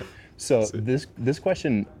 So this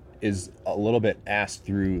question is a little bit asked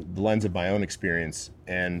through the lens of my own experience,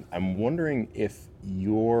 and I'm wondering if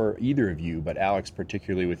either of you, but Alex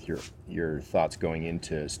particularly, with your thoughts going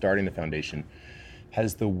into starting the foundation,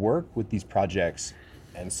 has the work with these projects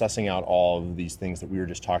and sussing out all of these things that we were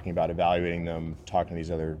just talking about, evaluating them, talking to these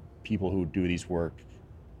other people who do these work,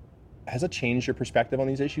 has it changed your perspective on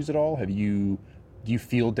these issues at all? Do you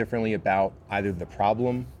feel differently about either the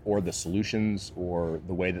problem or the solutions or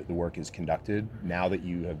the way that the work is conducted now that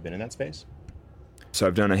you have been in that space? So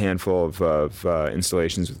I've done a handful of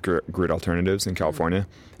installations with Grid Alternatives in California,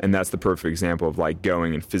 and that's the perfect example of like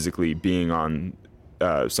going and physically being on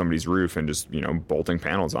somebody's roof and just bolting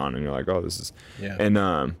panels on, and you're like, oh, this is,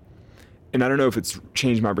 and I don't know if it's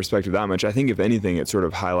changed my perspective that much. I think if anything, it sort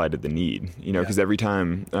of highlighted the need, because every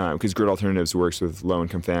time, because Grid Alternatives works with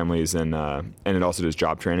low-income families and it also does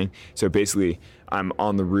job training. So basically, I'm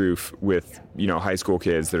on the roof with high school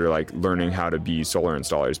kids that are like learning how to be solar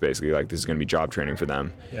installers. Basically, like this is going to be job training for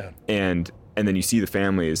them. Yeah. And then you see the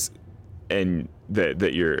families and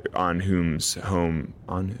that you're on whose home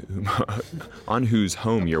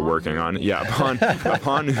you're working on. Yeah,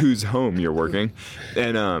 upon whose home you're working.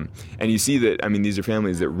 And you see that, I mean, these are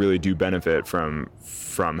families that really do benefit from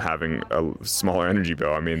having a smaller energy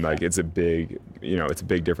bill. I mean, like, it's a big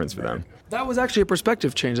difference for them. That was actually a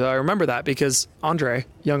perspective change. I remember that because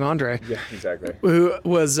young Andre, Yeah, exactly. who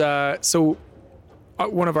was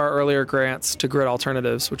one of our earlier grants to Grid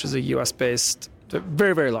Alternatives, which is a U.S.-based,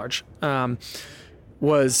 very, very large,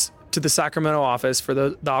 was to the Sacramento office for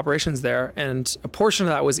the operations there. And a portion of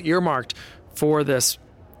that was earmarked for this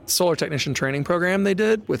solar technician training program they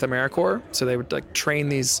did with AmeriCorps. So they would like train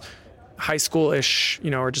these high school-ish,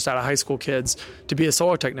 or just out of high school kids to be a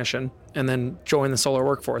solar technician and then join the solar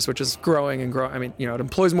workforce, which is growing and growing. I mean, it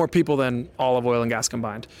employs more people than all of oil and gas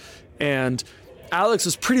combined. And Alex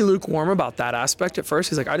was pretty lukewarm about that aspect at first.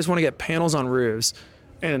 He's like, I just want to get panels on roofs.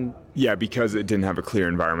 And yeah, because it didn't have a clear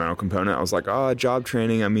environmental component, I was like, job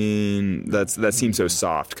training, I mean, that seems so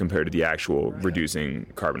soft compared to the actual reducing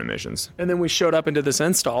carbon emissions. And then we showed up into this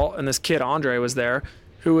install, and this kid, Andre, was there,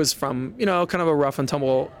 who was from, kind of a rough and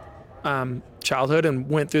tumble childhood and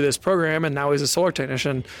went through this program, and now he's a solar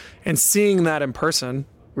technician. And seeing that in person,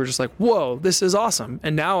 we're just like, whoa, this is awesome.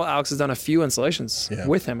 And now Alex has done a few installations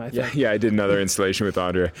with him, I think. Yeah, I did another installation with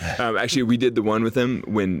Andre. Actually, we did the one with him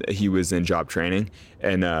when he was in job training.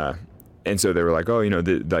 And so they were like,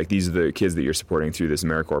 these are the kids that you're supporting through this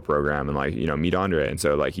AmeriCorps program, and meet Andre. And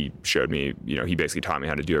so he showed me, he basically taught me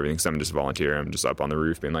how to do everything. Because I'm just a volunteer. I'm just up on the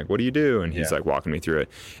roof being like, what do you do? And he's walking me through it.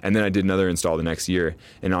 And then I did another install the next year,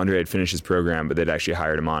 and Andre had finished his program, but they'd actually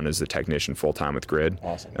hired him on as a technician full time with Grid.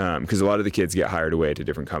 Awesome. Because a lot of the kids get hired away to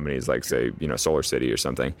different companies, like say, Solar City or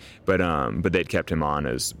something. But they'd kept him on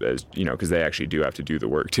as because they actually do have to do the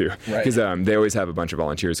work too. Because they always have a bunch of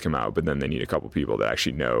volunteers come out, but then they need a couple people that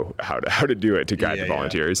actually know how to do it to guide the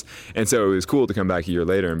volunteers. And so it was cool to come back a year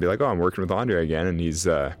later and be like, I'm working with Andre again. And he's,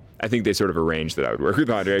 I think they sort of arranged that I would work with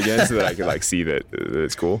Andre again so that I could see that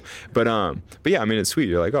it's cool. But yeah, I mean, it's sweet.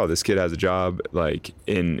 You're like, this kid has a job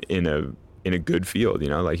in a good field,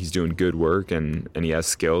 he's doing good work and he has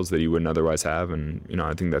skills that he wouldn't otherwise have. And,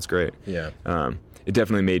 I think that's great. Yeah. It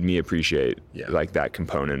definitely made me appreciate that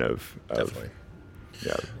component of Definitely.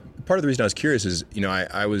 Yeah. Part of the reason I was curious is,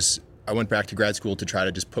 I went back to grad school to try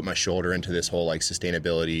to just put my shoulder into this whole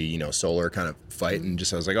sustainability, solar kind of fight, and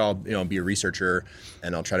I was like, I'll be a researcher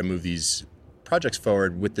and I'll try to move these projects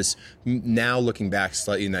forward with this now looking back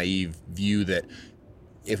slightly naive view that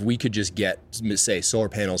if we could just get, say, solar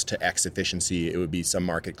panels to X efficiency, it would be some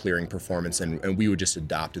market clearing performance, and we would just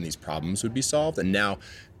adopt and these problems would be solved. And now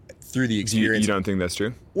through the experience, you don't think that's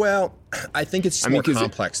true? Well, I think it's more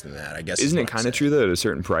complex than that, I guess. Isn't it kind of true that at a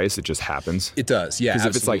certain price it just happens? It does, yeah. Because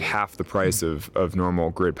if it's like half the price of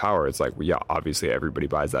normal grid power, it's like, obviously everybody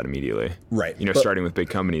buys that immediately. Right. Starting with big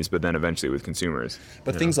companies, but then eventually with consumers.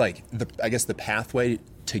 But things like, I guess the pathway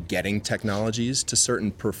to getting technologies to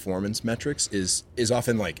certain performance metrics is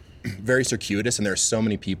often very circuitous, and there are so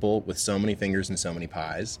many people with so many fingers and so many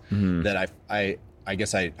pies that I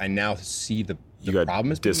guess I now see the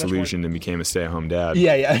problem is disillusioned and became a stay-at-home dad.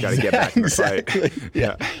 Yeah. You got to get back in the fight.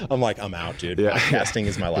 Yeah. I'm like, I'm out, dude. Yeah. Podcasting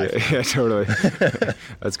is my life. Yeah, totally.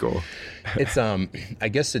 That's cool. It's I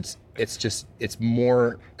guess it's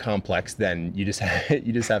more complex than you just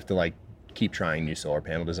have to keep trying new solar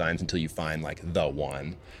panel designs until you find the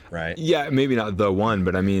one, right? Yeah, maybe not the one,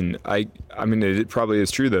 but I mean it probably is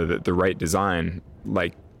true though that the right design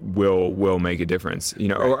will make a difference,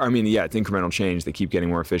 Right. Or it's incremental change. They keep getting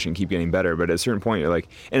more efficient, keep getting better, but at a certain point you're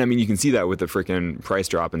and I mean you can see that with the freaking price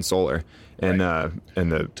drop in solar and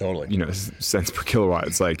the totally cents per kilowatt.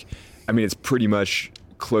 It's it's pretty much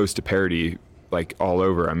close to parity all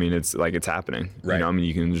over. I mean it's happening. Right.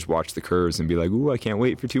 You can just watch the curves and be like, ooh, I can't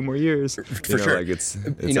wait for 2 more years. For sure. It's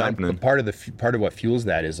happening. Part of what fuels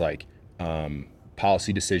that is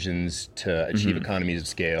policy decisions to achieve economies of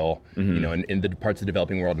scale. And in the parts of the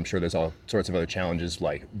developing world, I'm sure there's all sorts of other challenges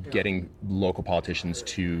getting local politicians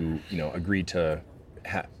to agree to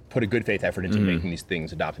put a good faith effort into making these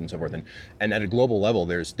things adopted and so forth. And at a global level,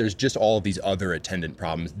 there's just all of these other attendant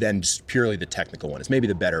problems than just purely the technical one. It's maybe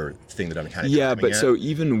the better thing that I'm kind of but so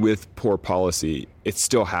even with poor policy, it's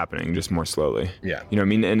still happening, just more slowly. Yeah.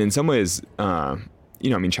 And in some ways,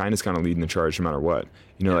 China's kind of leading the charge no matter what.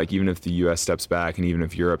 Even if the U.S. steps back and even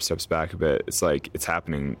if Europe steps back a bit, it's it's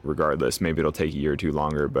happening regardless. Maybe it'll take a year or two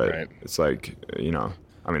longer, but it's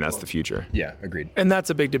that's the future. Yeah, agreed. And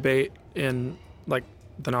that's a big debate in the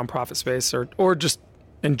nonprofit space or just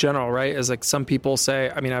in general, right? Is some people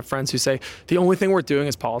say, I have friends who say the only thing worth doing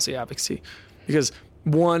is policy advocacy, because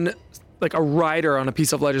one, like a rider on a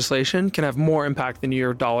piece of legislation can have more impact than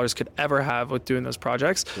your dollars could ever have with doing those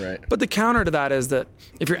projects. Right. But the counter to that is that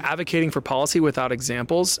if you're advocating for policy without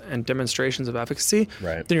examples and demonstrations of efficacy,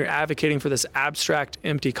 Right. then you're advocating for this abstract,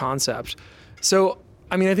 empty concept. So,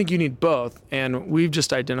 I mean, I think you need both. And we've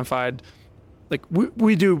just identified, like,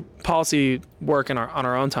 we do policy work on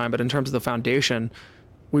our own time, but in terms of the foundation,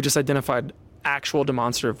 we just identified actual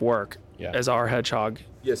demonstrative work as our hedgehog.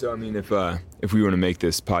 Yeah, so I mean, if we want to make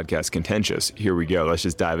this podcast contentious, here we go. Let's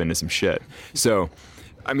just dive into some shit. So,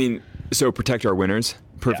 I mean, Protect Our Winners,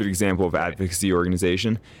 perfect example of advocacy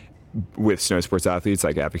organization with snow sports athletes,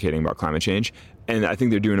 like advocating about climate change. And I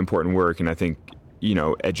think they're doing important work, and I think,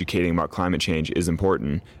 educating about climate change is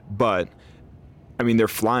important. But, I mean, they're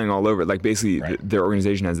flying all over. Like, basically, their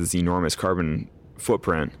organization has this enormous carbon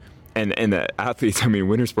footprint. And the athletes, I mean,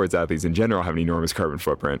 winter sports athletes in general have an enormous carbon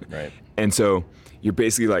footprint. Right. And so you're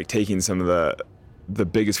basically like taking some of the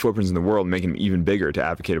biggest footprints in the world and making them even bigger to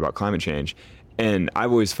advocate about climate change. And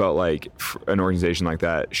I've always felt like an organization like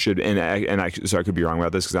that should, so I could be wrong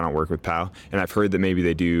about this because I don't work with POW, and I've heard that maybe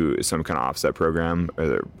they do some kind of offset program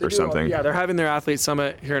or something. Yeah, they're having their athlete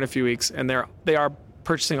summit here in a few weeks, and they are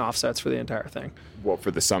purchasing offsets for the entire thing. Well,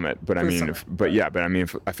 for the summit, but I mean,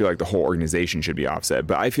 I feel like the whole organization should be offset.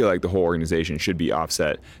 But I feel like the whole organization should be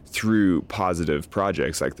offset through positive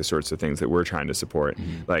projects, like the sorts of things that we're trying to support,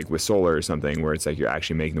 like with solar or something, where it's like you're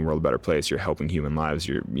actually making the world a better place. You're helping human lives.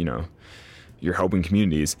 You're helping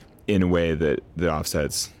communities in a way that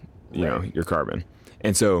offsets, your carbon.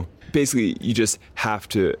 And so basically, you just have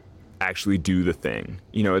to actually do the thing.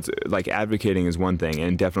 It's like advocating is one thing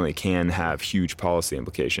and definitely can have huge policy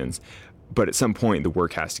implications. But at some point, the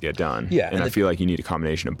work has to get done. Yeah, and I feel like you need a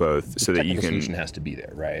combination of both so that you can. The solution has to be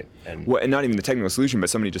there, right? And not even the technical solution, but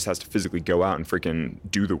somebody just has to physically go out and freaking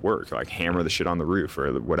do the work, like hammer the shit on the roof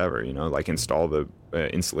or whatever, like install the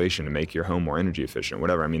insulation to make your home more energy efficient,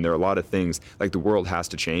 whatever. I mean, there are a lot of things, like the world has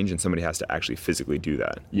to change and somebody has to actually physically do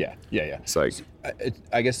that. Yeah. It's like,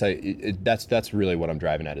 I guess that's really what I'm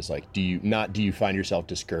driving at is like, do you find yourself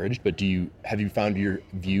discouraged, but have you found your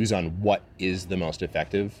views on what is the most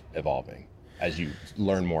effective evolving as you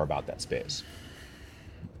learn more about that space?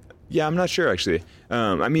 Yeah, I'm not sure, actually.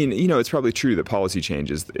 I mean, it's probably true that policy change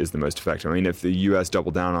is the most effective. I mean, if the U.S.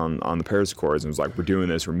 doubled down on the Paris Accords and was like, we're doing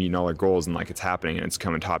this, we're meeting all our goals, and like it's happening and it's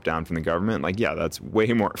coming top down from the government, like, yeah, that's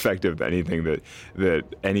way more effective than anything that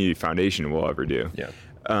any foundation will ever do.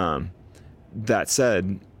 Yeah. That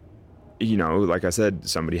said, like I said,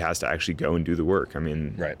 somebody has to actually go and do the work. I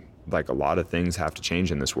mean, right. Like a lot of things have to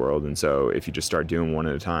change in this world, and so if you just start doing one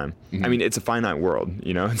at a time, I mean, it's a finite world,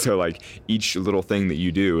 and so like each little thing that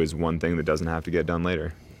you do is one thing that doesn't have to get done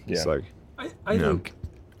later. Yeah. It's like, I think,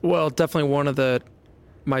 well, definitely one of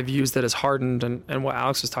my views that has hardened and what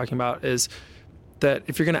Alex was talking about is that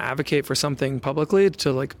if you're going to advocate for something publicly,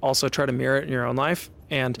 to like also try to mirror it in your own life.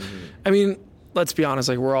 And I mean, let's be honest,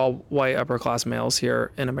 like we're all white upper class males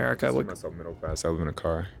here in America. I myself middle class. I live in a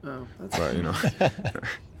car. Oh,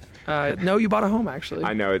 But no, you bought a home actually.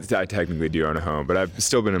 I know I technically do own a home, but I've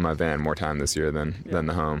still been in my van more time this year than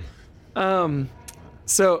the home.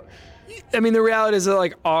 So, I mean, the reality is that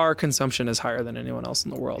like our consumption is higher than anyone else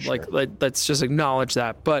in the world. Sure. Like let's just acknowledge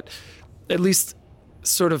that. But at least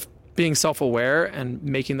sort of being self-aware and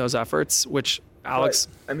making those efforts, which Alex.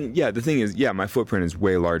 But, I mean, yeah, the thing is, my footprint is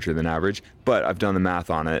way larger than average, but I've done the math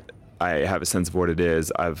on it. I have a sense of what it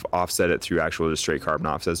is. I've offset it through actual just straight carbon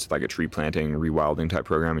offsets, like a tree planting, rewilding type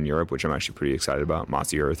program in Europe, which I'm actually pretty excited about.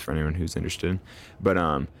 Mossy Earth for anyone who's interested. But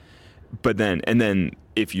then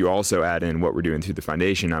if you also add in what we're doing through the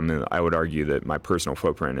foundation, I would argue that my personal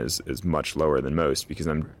footprint is much lower than most because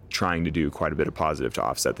I'm trying to do quite a bit of positive to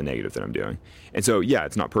offset the negative that I'm doing. And so, yeah,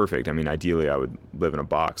 it's not perfect. I mean, ideally I would live in a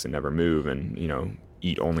box and never move and,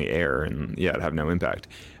 eat only air and it'd have no impact.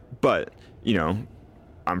 But,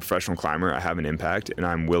 I'm a professional climber, I have an impact, and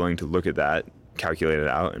I'm willing to look at that, calculate it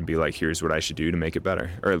out, and be like, here's what I should do to make it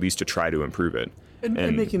better, or at least to try to improve it.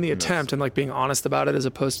 And making the attempt and like being honest about it, as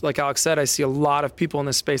opposed to, like Alex said, I see a lot of people in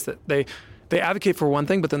this space that they advocate for one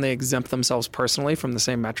thing, but then they exempt themselves personally from the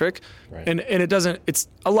same metric. Right. And it's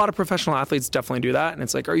a lot of professional athletes definitely do that. And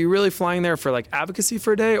it's like, are you really flying there for like advocacy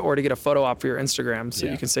for a day or to get a photo op for your Instagram so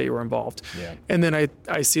you can say you were involved? Yeah. And then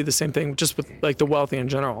I see the same thing just with like the wealthy in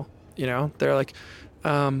general. They're like,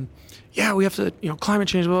 we have to, climate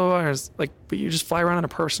change, blah, blah, blah. It's like, but you just fly around in a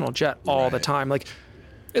personal jet all the time. Like,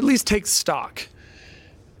 at least take stock.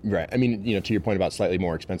 Right. I mean, to your point about slightly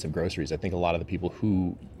more expensive groceries, I think a lot of the people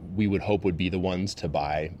who we would hope would be the ones to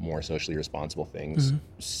buy more socially responsible things,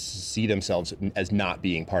 see themselves as not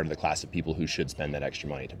being part of the class of people who should spend that extra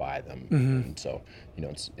money to buy them. And so,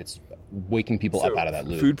 it's waking people up out of that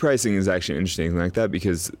loop. Food pricing is actually interesting like that,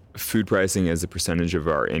 because food pricing as a percentage of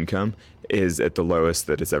our income is at the lowest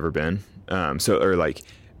that it's ever been.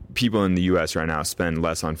 People in the U.S. right now spend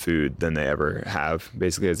less on food than they ever have,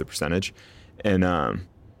 basically, as a percentage.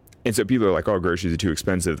 And so people are like, oh, groceries are too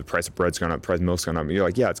expensive. The price of bread's gone up, the price of milk's gone up. And you're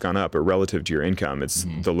like, yeah, it's gone up, but relative to your income, it's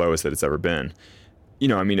the lowest that it's ever been.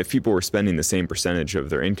 If people were spending the same percentage of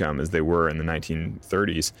their income as they were in the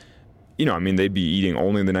 1930s, they'd be eating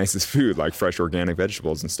only the nicest food, like fresh organic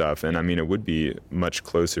vegetables and stuff. And it would be much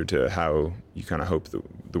closer to how you kind of hope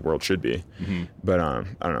the world should be. But I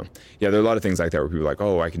don't know. Yeah, there are a lot of things like that where people are like,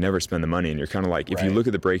 oh, I can never spend the money. And you're kind of like, if you look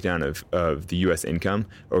at the breakdown of the U.S. income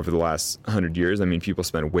over the last 100 years, people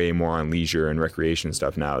spend way more on leisure and recreation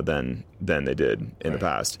stuff now than they did in the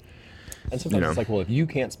past. And sometimes it's like, well, if you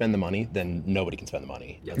can't spend the money, then nobody can spend the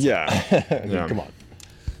money. Yeah. Come on.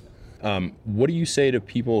 What do you say to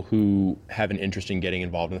people who have an interest in getting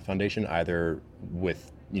involved in the foundation, either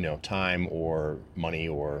with time or money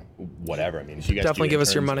or whatever? Do you guys definitely give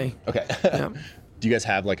us your money. Okay. Yeah. Do you guys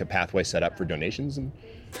have like a pathway set up for donations?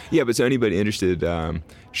 Yeah, but so anybody interested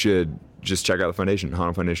should just check out the foundation,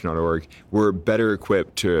 hanofoundation.org. We're better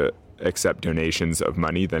equipped to accept donations of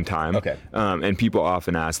money than time. Okay. And people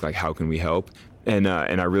often ask, like, how can we help? And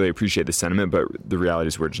I really appreciate the sentiment, but the reality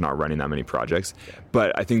is we're just not running that many projects.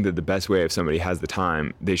 But I think that the best way, if somebody has the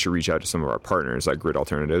time, they should reach out to some of our partners like Grid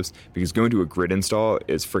Alternatives, because going to a grid install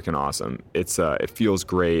is freaking awesome. It feels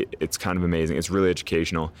great. It's kind of amazing. It's really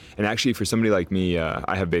educational. And actually, for somebody like me,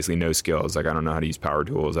 I have basically no skills. Like, I don't know how to use power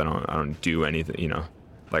tools. I don't do anything.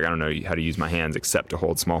 Like, I don't know how to use my hands except to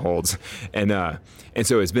hold small holds. And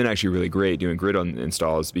so it's been actually really great doing grid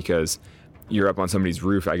installs, because you're up on somebody's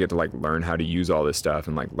roof. I get to like learn how to use all this stuff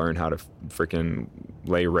and like learn how to freaking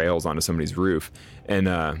lay rails onto somebody's roof. And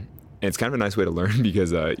it's kind of a nice way to learn, because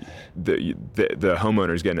the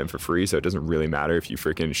homeowner's getting it for free. So it doesn't really matter if you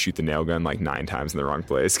freaking shoot the nail gun like 9 times in the wrong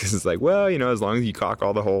place, because it's like, well, as long as you caulk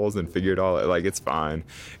all the holes and figure it all out, like, it's fine.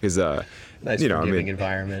 Because nice forgiving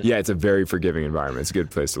environment. Yeah, it's a very forgiving environment. It's a good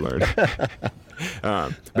place to learn.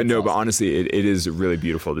 But honestly, it is really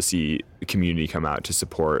beautiful to see the community come out to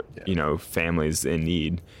support, families in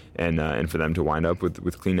need, and for them to wind up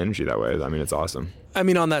with clean energy that way. It's awesome.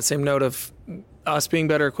 On that same note of us being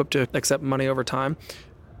better equipped to accept money over time,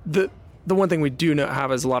 the one thing we do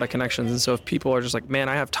have is a lot of connections. And so if people are just like, man,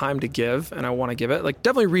 I have time to give and I want to give it, like,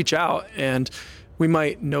 definitely reach out, and we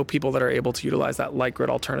might know people that are able to utilize that, like Grid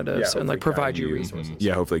Alternatives, and like provide you resources.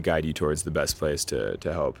 Yeah, hopefully guide you towards the best place to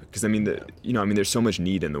help. Because there's so much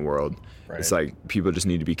need in the world. Right. It's like people just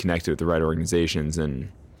need to be connected with the right organizations,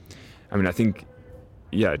 and I think,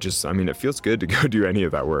 yeah, just it feels good to go do any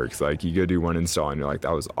of that work. It's like you go do one install and you're like,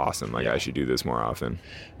 that was awesome. Like, I should do this more often.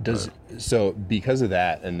 So because of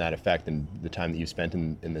that and that effect and the time that you spent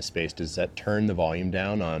in this space, does that turn the volume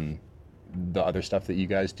down on the other stuff that you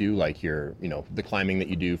guys do, like your, the climbing that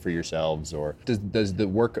you do for yourselves, or does the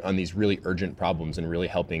work on these really urgent problems and really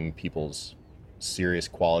helping people's serious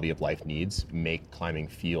quality of life needs make climbing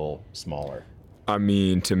feel smaller? To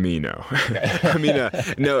me, no.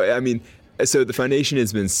 No. So the foundation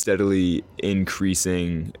has been steadily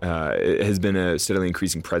increasing. It has been a steadily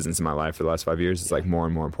increasing presence in my life for the last 5 years. It's like more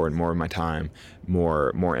and more important, more of my time,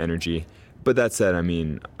 more energy. But that said, I'm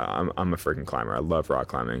a freaking climber. I love rock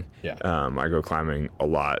climbing. Yeah. I go climbing a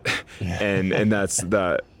lot, and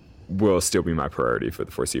that will still be my priority for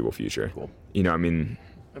the foreseeable future. Cool. You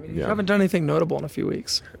haven't done anything notable in a few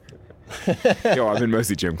weeks. I've been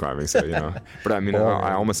mostly gym climbing, so But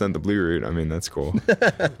I almost sent the blue route. That's cool.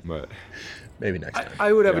 But maybe next time.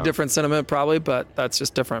 I would have a different sentiment probably, but that's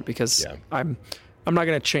just different because I'm not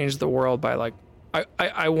going to change the world by like.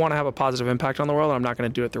 I want to have a positive impact on the world, and I'm not going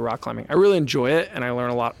to do it through rock climbing. I really enjoy it, and I learn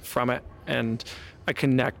a lot from it, and I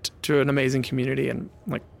connect to an amazing community, and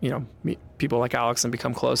meet people like Alex and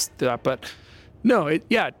become close to that. But no, it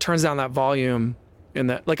turns down that volume in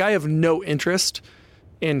that. Like, I have no interest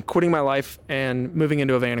in quitting my life and moving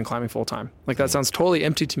into a van and climbing full time. Like, that sounds totally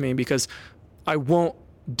empty to me, because I won't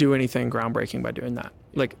do anything groundbreaking by doing that.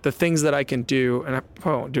 Like, the things that I can do, and I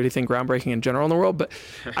won't do anything groundbreaking in general in the world, but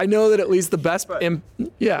I know that at least the best, the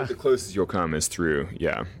closest you'll come is through,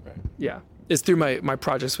 is through my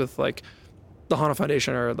projects with like the Hano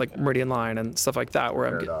Foundation or like Meridian Line and stuff like that,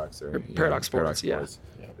 where Paradox Sports. They're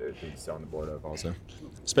selling the board of also.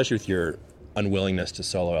 Especially with your unwillingness to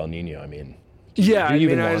solo El Nino. Yeah, do you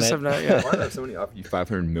even I want just it? have not. Yeah. Why not somebody offer you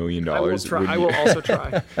 $500 million? I will try. I will also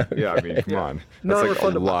try. Yeah, I mean, come on. That's like a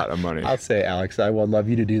Non-refundable. lot of money. I'll say, Alex, I would love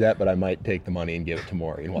you to do that, but I might take the money and give it to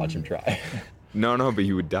Maury and watch him try. No, but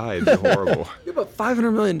you would die. It'd be horrible. Yeah, but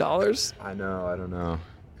 $500 million. I know. I don't know.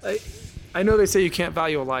 I know they say you can't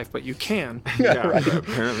value a life, but you can. Yeah,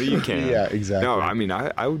 apparently you can. Yeah, exactly. No, I mean,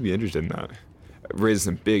 I would be interested in that. It raises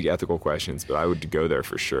some big ethical questions, but I would go there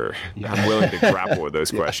for sure. Yeah. I'm willing to grapple with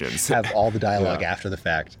those questions. Have all the dialogue after the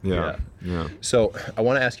fact. Yeah. So I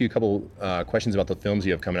want to ask you a couple questions about the films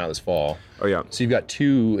you have coming out this fall. Oh, yeah. So you've got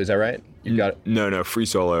 2, is that right? You've got No. Free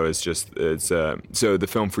Solo is so the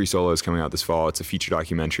film Free Solo is coming out this fall. It's a feature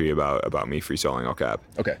documentary about me free soloing El Cap.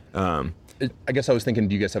 Okay. I guess I was thinking,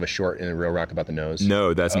 do you guys have a short in Real Rock about the nose?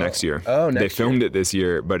 No, that's next year. Oh, They filmed it this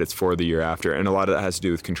year, but it's for the year after. And a lot of that has to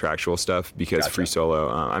do with contractual stuff because Gotcha. Free Solo,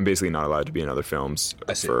 I'm basically not allowed to be in other films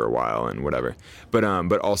for a while and whatever. But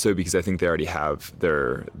also because I think they already have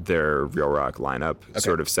their Real Rock lineup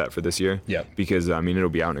sort of set for this year. Yeah. Because, I mean, it'll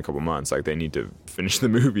be out in a couple months. Like, they need to finish the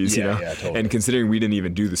movies, you know? Yeah, totally. And considering we didn't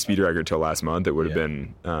even do the speed record till last month, it would have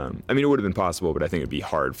been, it would have been possible, but I think it'd be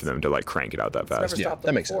hard for them to, like, crank it out that fast. Yeah,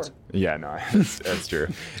 that makes sense. Yeah, no, that's true.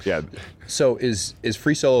 Yeah. So is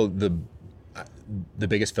Free Solo the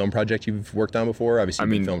biggest film project you've worked on before? Obviously,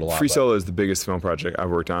 you've filmed a lot. Free Solo is the biggest film project I've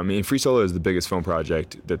worked on. I mean, Free Solo is the biggest film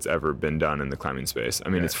project that's ever been done in the climbing space. I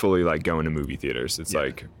mean, it's fully like going to movie theaters. It's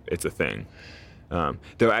like, it's a thing.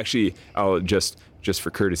 Though actually, I'll just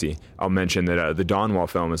for courtesy, I'll mention that the Dawnwall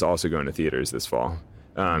film is also going to theaters this fall.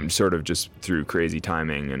 Sort of just through crazy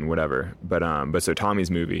timing and whatever. But so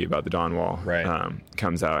Tommy's movie about the Dawnwall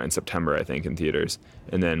comes out in September, I think, in theaters.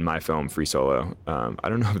 And then my film, Free Solo, I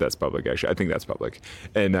don't know if that's public, actually. I think that's public.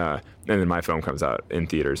 And then my film comes out in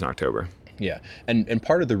theaters in October. Yeah, and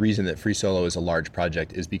part of the reason that Free Solo is a large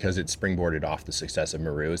project is because it springboarded off the success of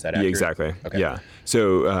Maru. Is that accurate? Yeah, exactly. Okay. Yeah.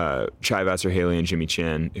 So Chai Vasser-Haley and Jimmy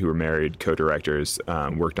Chin, who were married co-directors,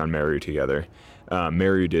 worked on Maru together.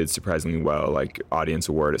 Maru did surprisingly well, like audience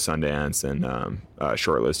award at Sundance and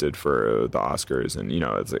shortlisted for the Oscars. And,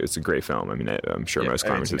 it's a great film. I mean, I'm sure most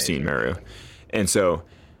climbers have seen Maru. And so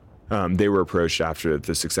they were approached after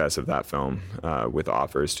the success of that film with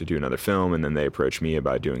offers to do another film. And then they approached me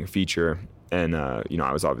about doing a feature. And,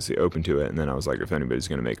 I was obviously open to it. And then I was like, if anybody's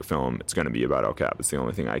going to make a film, it's going to be about El Cap. It's the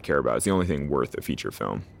only thing I care about. It's the only thing worth a feature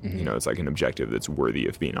film. Mm-hmm. It's like an objective that's worthy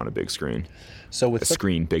of being on a big screen. So with a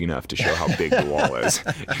screen big enough to show how big the wall is.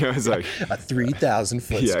 It's like a 3,000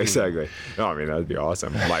 foot screen. Yeah, exactly. No, I mean, that'd be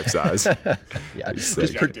awesome. Life size. Yeah,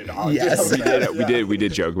 we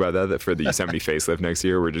did joke about that for the Yosemite facelift next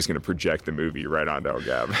year, we're just going to project the movie right onto El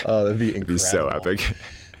Cap. Oh, that'd be incredible. It'd be so epic.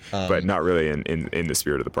 But not really in the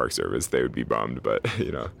spirit of the Park Service. They would be bummed, but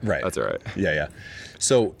that's all right. Yeah.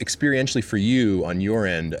 So experientially for you on your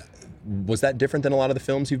end, was that different than a lot of the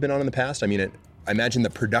films you've been on in the past? I mean, I imagine the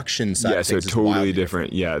production side of things is totally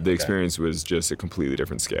different. Yeah, the experience was just a completely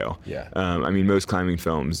different scale. Yeah. I mean, most climbing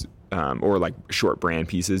films, or like short brand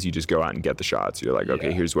pieces, you just go out and get the shots. You're like,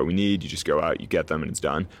 okay, here's what we need. You just go out, you get them, and it's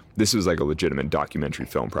done. This was like a legitimate documentary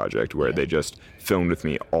film project where they just filmed with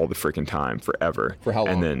me all the freaking time, forever. For how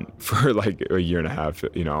long? And then for like a year and a half,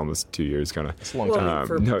 almost 2 years, kind of. It's a long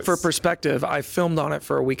time. For perspective, I filmed on it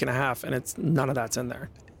for a week and a half, and none of that's in there.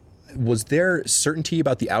 Was there certainty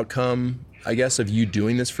about the outcome, I guess, of you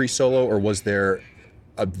doing this Free Solo, or was there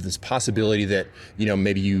this possibility that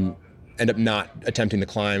maybe you end up not attempting the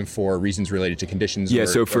climb for reasons related to conditions? Yeah,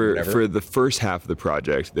 so for the first half of the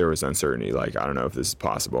project, there was uncertainty. Like, I don't know if this is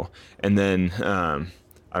possible. And then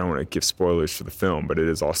I don't want to give spoilers for the film, but it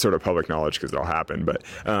is all sort of public knowledge because it all happened.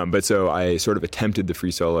 But so I sort of attempted the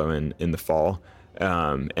Free Solo in the fall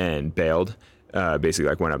and bailed. Basically,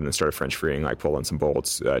 like went up and then started French freeing, like pulled on some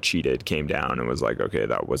bolts, cheated, came down, and was like, okay,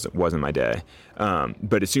 that wasn't my day.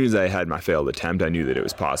 But as soon as I had my failed attempt, I knew that it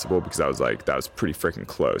was possible because I was like, that was pretty freaking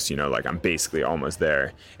close, like I'm basically almost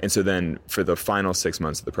there. And so then for the final 6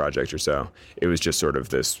 months of the project or so, it was just sort of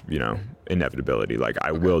this, inevitability. Like,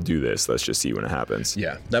 I will do this. Let's just see when it happens.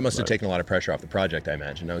 Yeah, that must have taken a lot of pressure off the project, I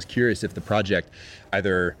imagine. I was curious if the project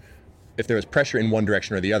if there was pressure in one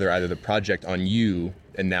direction or the other, either the project on you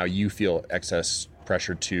and now you feel excess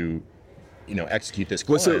pressure to, execute this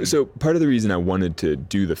climb. Well, so part of the reason I wanted to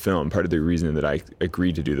do the film, part of the reason that I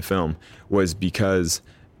agreed to do the film was because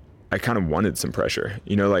I kind of wanted some pressure.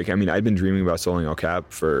 I'd been dreaming about soloing El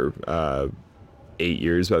Cap for 8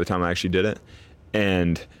 years by the time I actually did it.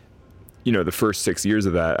 And the first 6 years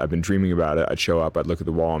of that, I've been dreaming about it. I'd show up, I'd look at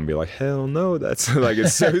the wall and be like, hell no, that's like,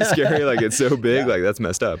 it's so scary. Like, it's so big. Like, that's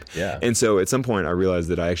messed up. Yeah. And so at some point I realized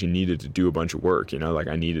that I actually needed to do a bunch of work, like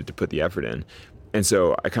I needed to put the effort in. And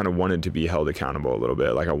so I kind of wanted to be held accountable a little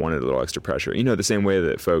bit. Like I wanted a little extra pressure. You know, the same way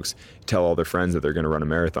that folks tell all their friends that they're going to run a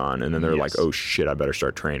marathon and then they're like, oh shit, I better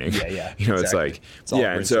start training. Yeah. You know, exactly. it's like, it's all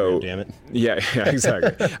and so, damn it. Yeah,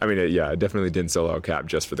 exactly. I mean, I definitely didn't sell El Cap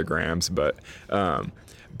just for the grams, but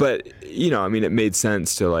you know, I mean, it made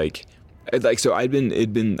sense to like, so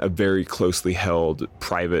it'd been a very closely held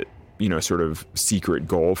private, you know, sort of secret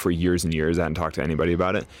goal for years and years. I hadn't talked to anybody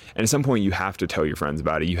about it. And at some point you have to tell your friends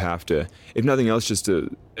about it. You have to, if nothing else, just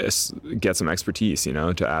to get some expertise, you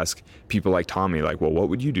know, to ask people like Tommy, like, well, what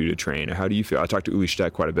would you do to train? Or how do you feel? I talked to Uli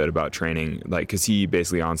Steck quite a bit about training, like, cause he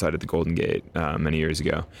basically onside at the Golden Gate many years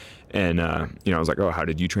ago. And, you know, I was like, oh, how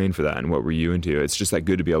did you train for that? And what were you into? It's just like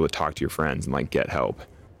good to be able to talk to your friends and like get help.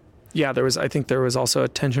 Yeah, I think there was also a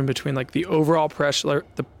tension between like the overall pressure,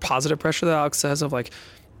 the positive pressure that Alex has of like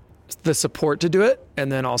the support to do it, and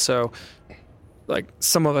then also like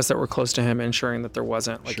some of us that were close to him ensuring that there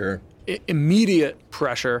wasn't like immediate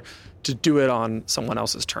pressure to do it on someone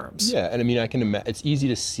else's terms. Yeah, and I mean, I can imagine it's easy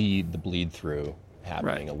to see the bleed through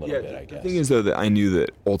happening a little bit, I guess. The thing is, though, that I knew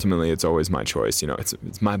that ultimately it's always my choice. You know,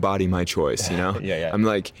 it's my body, my choice. You know, Yeah. I'm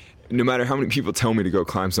like, no matter how many people tell me to go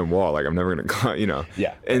climb some wall, like I'm never gonna climb. You know.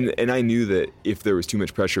 Yeah. And I knew that if there was too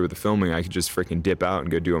much pressure with the filming, I could just freaking dip out and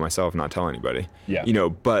go do it myself, and not tell anybody. Yeah. You know,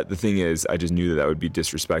 but the thing is, I just knew that would be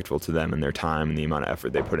disrespectful to them and their time and the amount of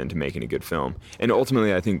effort they put into making a good film. And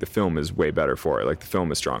ultimately, I think the film is way better for it. Like the film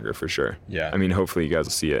is stronger for sure. Yeah. I mean, hopefully you guys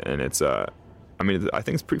will see it, and it's I mean, I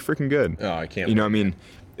think it's pretty freaking good. Oh, I can't You know, wait. I mean,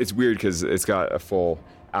 it's weird because it's got a full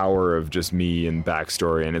hour of just me and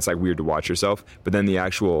backstory, and it's like weird to watch yourself. But then the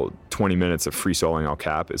actual 20 minutes of free soloing El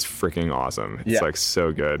Cap is freaking awesome. It's like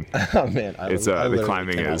so good. Oh man, It's the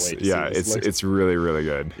climbing is it's really really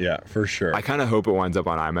good. Yeah, for sure. I kind of hope it winds up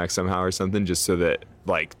on IMAX somehow or something, just so that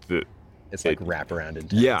like it's like wraparound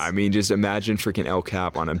intense. yeah, I mean, just imagine freaking El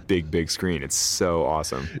Cap on a big screen. It's so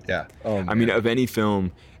awesome. Yeah. Oh, I mean, of any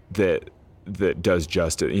film that does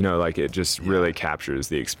justice, you know, like it just really captures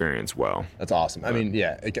the experience well. That's awesome. I mean,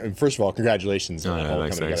 yeah. First of all, congratulations on the whole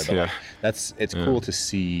coming together. But like, it's cool to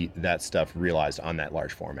see that stuff realized on that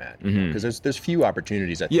large format because there's few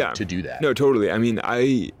opportunities I think to do that. No, totally. I mean,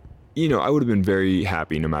 I would have been very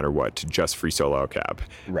happy no matter what to just free solo El Cap.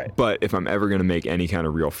 Right. But if I'm ever going to make any kind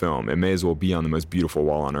of real film, it may as well be on the most beautiful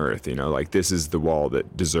wall on earth. You know, like this is the wall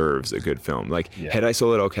that deserves a good film. Like had I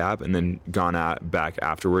soloed El Cap and then gone back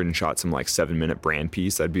afterward and shot some like 7-minute brand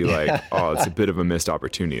piece, I'd be like, oh, it's a bit of a missed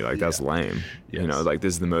opportunity. Like that's lame. Yes. You know, like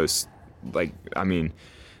this is the most, like, I mean,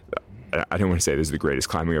 I don't want to say this is the greatest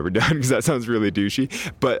climbing ever done because that sounds really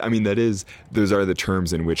douchey, but I mean those are the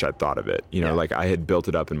terms in which I thought of it. You know, like I had built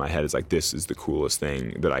it up in my head as like this is the coolest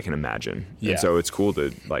thing that I can imagine, and so it's cool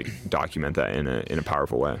to like document that in a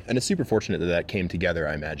powerful way. And it's super fortunate that came together.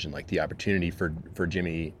 I imagine like the opportunity for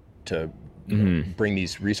Jimmy to bring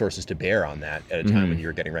these resources to bear on that at a time when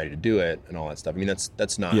you're getting ready to do it and all that stuff. I mean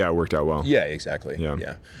that's not it worked out well. Yeah, exactly.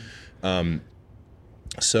 Yeah.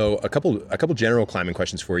 So a couple general climbing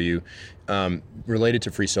questions for you related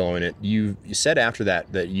to free soloing it. You said after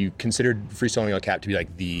that you considered free soloing El Cap to be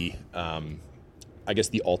like the I guess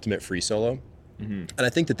the ultimate free solo. And I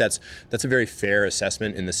think that's a very fair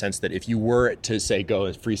assessment in the sense that if you were to say go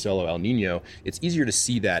as free solo El Nino, it's easier to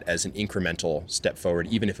see that as an incremental step forward,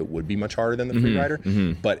 even if it would be much harder than the free rider.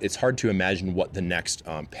 But it's hard to imagine what the next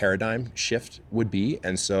paradigm shift would be.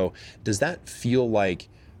 And so does that feel like,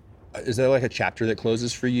 is there like a chapter that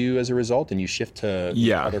closes for you as a result and you shift to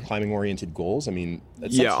other climbing oriented goals? I mean,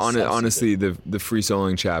 honestly, the free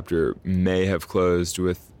soloing chapter may have closed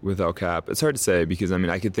with El Cap. It's hard to say because I mean,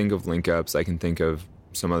 I could think of link ups. I can think of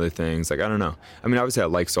some other things. Like, I don't know. I mean, obviously I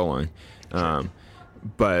like soloing.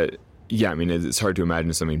 But yeah, I mean, it's hard to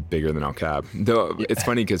imagine something bigger than El Cap. Though it's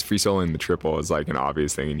funny because free soloing the triple is like an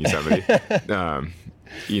obvious thing in Yosemite.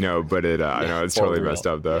 You know, but I know it's totally messed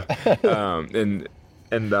up though.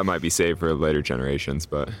 And that might be saved for later generations,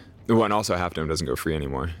 but and also Half Dome doesn't go free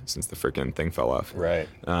anymore since the freaking thing fell off. Right.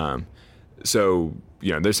 So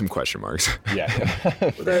you know, there's some question marks. Yeah.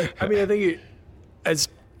 I mean, I think as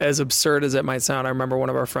absurd as it might sound, I remember one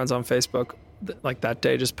of our friends on Facebook, like that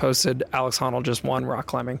day, just posted Alex Honnold just won rock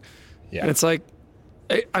climbing. Yeah. And it's like,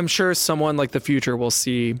 I'm sure someone like the future will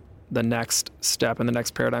see the next step and the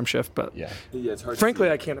next paradigm shift, but it's hard frankly,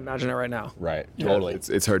 I can't imagine it right now. Right, totally.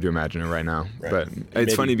 It's hard to imagine it right now, but it's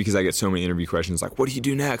maybe funny because I get so many interview questions like, what do you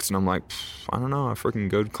do next? And I'm like, I don't know. I freaking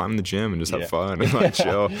go climb the gym and just have fun and like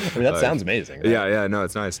chill. I mean, that sounds amazing. Right? Yeah, no,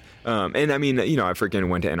 it's nice. And I mean, you know, I freaking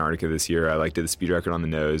went to Antarctica this year. I did the speed record on the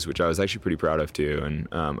nose, which I was actually pretty proud of too. And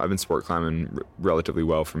I've been sport climbing relatively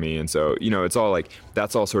well for me. And so, you know, it's all like,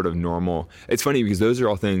 that's all sort of normal. It's funny because those are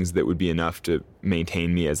all things that would be enough to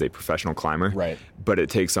maintain me as a professional climber. Right. But it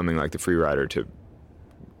takes something like the Freerider to,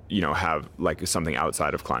 have like something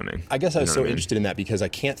outside of climbing. I guess I was You know so what I mean? interested in that because I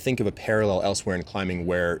can't think of a parallel elsewhere in climbing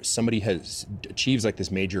where somebody achieves like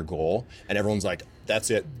this major goal and everyone's like,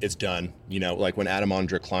 that's it, it's done. Like when Adam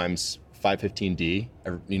Ondra climbs 515D,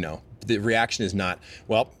 the reaction is not,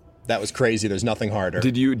 well, that was crazy, there's nothing harder.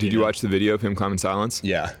 Did you watch the video of him climbing Silence?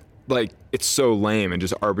 Yeah. Like, it's so lame and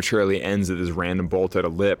just arbitrarily ends at this random bolt at a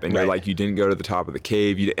lip, and you're Right. like, you didn't go to the top of the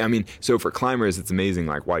cave. So for climbers, it's amazing,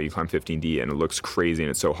 like, why you climb 15D, and it looks crazy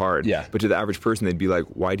and it's so hard. Yeah. But to the average person, they'd be like,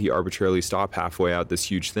 why'd he arbitrarily stop halfway out this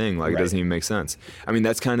huge thing? Like, Right. it doesn't even make sense. I mean,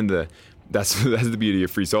 that's kind of that's the beauty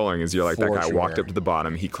of free soloing, is you're like, For that guy sure. walked up to the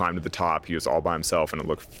bottom, he climbed to the top, he was all by himself, and it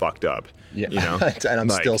looked fucked up. Yeah. And I'm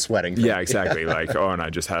still sweating from Yeah, it. exactly. Like, and I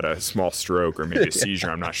just had a small stroke or maybe a seizure,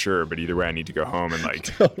 I'm not sure, but either way, I need to go home and like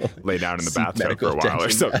lay down in the Seek bathtub for medical a while or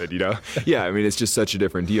attention. something, Yeah, I mean, it's just such a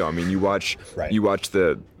different deal. I mean, you watch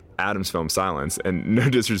the Adams film Silence, and no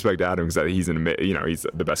disrespect to Adam, because he's he's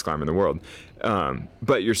the best climber in the world.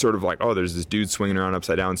 But you're sort of like, there's this dude swinging around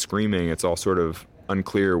upside down screaming. It's all sort of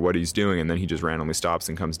unclear what he's doing, and then he just randomly stops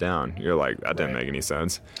and comes down. You're like, that didn't make any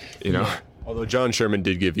sense, Although John Sherman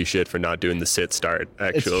did give you shit for not doing the sit start,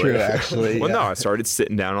 actually. It's true, actually. Well, yeah. no, I started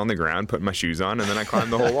sitting down on the ground, putting my shoes on, and then I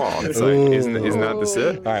climbed the whole wall. It's like, isn't that the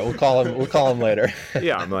sit? All right, we'll call him later.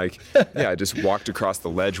 Yeah, I'm like, I just walked across the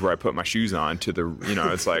ledge where I put my shoes on to the,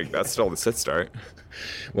 it's like, that's still the sit start.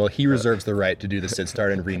 Well, he reserves the right to do the sit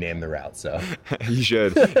start and rename the route, so. He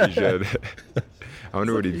should. I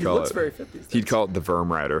wonder what he'd call looks it. very fit these days. He'd call it the Verm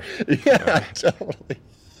Rider. Yeah, totally.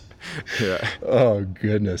 Yeah. Oh,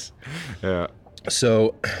 goodness. Yeah.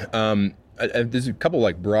 So, there's a couple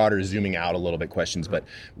like broader zooming out a little bit questions, but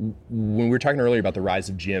when we were talking earlier about the rise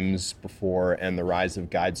of gyms before and the rise of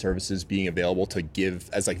guide services being available to give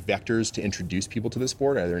as like vectors to introduce people to the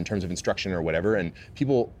sport, either in terms of instruction or whatever, and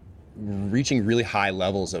people reaching really high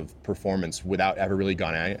levels of performance without ever really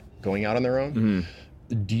going out on their own.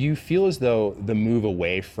 Do you feel as though the move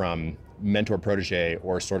away from mentor protege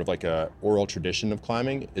or sort of like a oral tradition of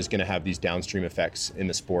climbing is going to have these downstream effects in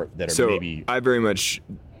the sport that are maybe... I very much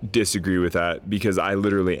disagree with that, because I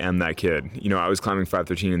literally am that kid. I was climbing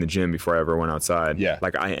 513 in the gym before I ever went outside. Yeah.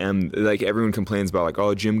 Like, I am, like, everyone complains about like,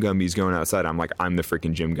 oh, Jim Gumby's going outside. I'm like, I'm the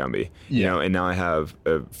freaking Jim Gumby. Yeah. And now I have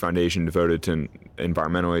a foundation devoted to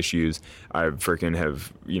environmental issues. I freaking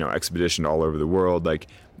have, expeditioned all over the world. Like,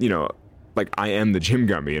 like, I am the Jim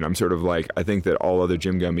Gumby, and I'm sort of like, I think that all other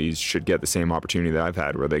Jim Gumbies should get the same opportunity that I've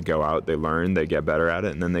had, where they go out, they learn, they get better at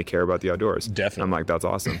it, and then they care about the outdoors. Definitely. I'm like, that's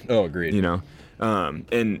awesome. Oh, agreed. And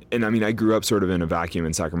I mean, I grew up sort of in a vacuum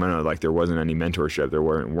in Sacramento. Like, there wasn't any mentorship. There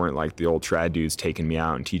weren't like the old trad dudes taking me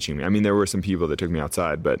out and teaching me. I mean, there were some people that took me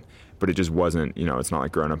outside, but it just wasn't, it's not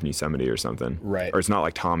like growing up in Yosemite or something. Right. Or it's not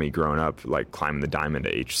like Tommy growing up, like climbing the Diamond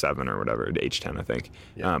to H7 or whatever, to H10, I think.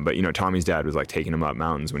 Yeah. But, Tommy's dad was like taking him up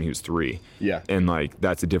mountains when he was 3. Yeah. And like,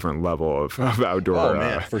 that's a different level of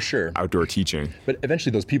outdoor, for sure. outdoor teaching. But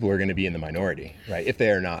eventually those people are going to be in the minority, right? If they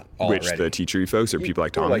are not already. Which, the teachery folks or people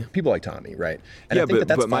like Tommy? People like Tommy, right? And Yeah, I think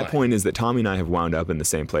that's but my fine. point is that Tommy and I have wound up in the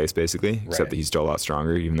same place, basically, except Right. that he's still a lot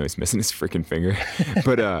stronger, even though he's missing his freaking finger.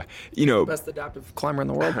 But, Best adaptive climber in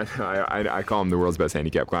the world. I call him the world's best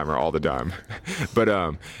handicap climber all the time.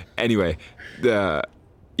 But anyway,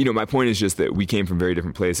 my point is just that we came from very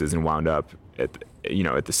different places and wound up at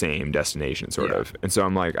the same destination, sort Yeah. of. And so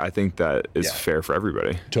I'm like, I think that is Yeah. fair for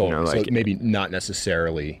everybody. Totally. So maybe not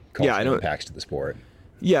necessarily cultural impacts to the sport.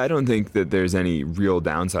 Yeah, I don't think that there's any real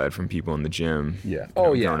downside from people in the gym. Yeah.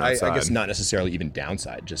 Going I outside. guess not necessarily even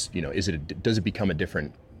downside. Just does it become a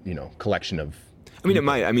different collection of? I mean, it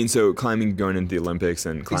might. I mean, so climbing going into the Olympics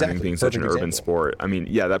and climbing Exactly. being such an Perfect urban example. sport. I mean,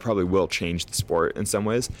 yeah, that probably will change the sport in some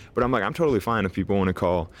ways. But I'm like, I'm totally fine if people want to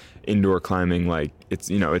call indoor climbing like it's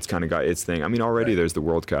kind of got its thing. I mean, already there's the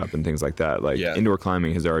World Cup and things like that. Like indoor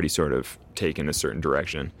climbing has already sort of taken a certain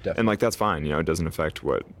direction, Definitely. and like that's fine. It doesn't affect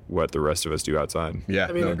what the rest of us do outside. Yeah.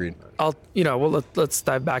 I mean, agreed. Let's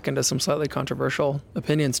dive back into some slightly controversial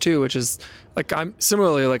opinions too, which is like I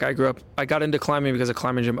grew up, I got into climbing because a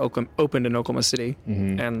climbing gym opened in Oklahoma City,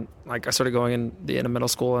 and like I started going in the end of middle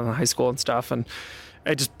school and high school and stuff, and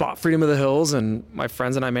I just bought Freedom of the Hills, and my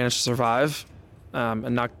friends and I managed to survive,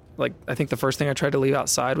 and not like I think the first thing I tried to leave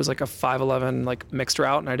outside was like a 511 like mixed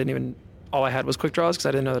route, and I didn't even. All I had was quick draws because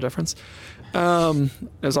I didn't know the difference. It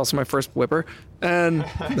was also my first whipper. And,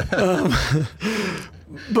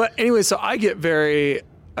 but anyway, so I get very,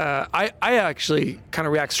 I actually kind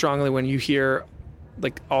of react strongly when you hear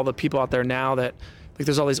like all the people out there now that like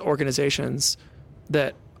there's all these organizations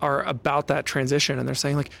that are about that transition. And they're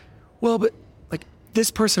saying like, well, but like this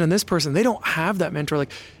person and this person, they don't have that mentor.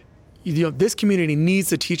 Like this community needs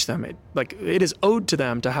to teach them. It is owed to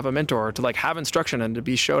them to have a mentor, to like have instruction and to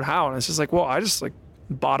be showed how. And it's just like, well, I just like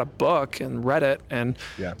bought a book and read it and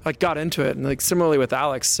like got into it. And like similarly with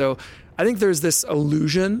Alex. So I think there's this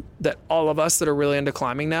illusion that all of us that are really into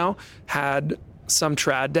climbing now had some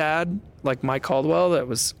trad dad like Mike Caldwell that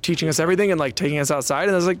was teaching us everything and like taking us outside.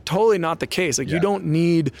 And that's like totally not the case. Like you don't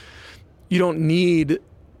need,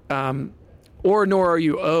 or nor are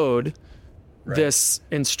you owed this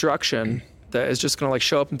instruction that is just going to like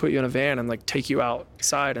show up and put you in a van and like take you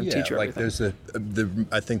outside and teach you everything.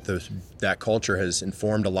 I think that culture has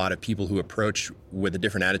informed a lot of people who approach with a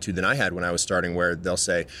different attitude than I had when I was starting, where they'll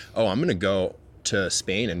say, oh, I'm going to go to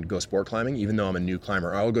Spain and go sport climbing, even though I'm a new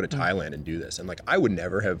climber, or I'll go to Thailand and do this. And like, I would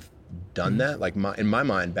never have done that. Like in my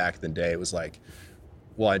mind back in the day, it was like,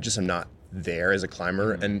 well, I just am not there as a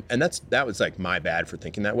climber, and that was like my bad for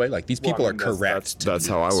thinking that way. Like these people are correct. That's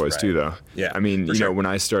how I was too, though. Yeah, I mean, know, when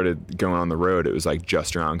I started going on the road, it was like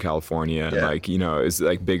just around California, and like it was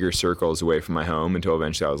like bigger circles away from my home until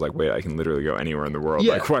eventually I was like, wait, I can literally go anywhere in the world.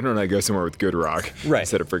 Like, why don't I go somewhere with good rock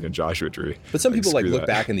instead of freaking Joshua Tree? But some people like look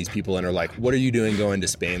back on these people and are like, what are you doing going to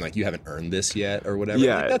Spain? Like you haven't earned this yet or whatever.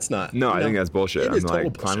 Yeah, like, that's not. No, I think that's bullshit. I'm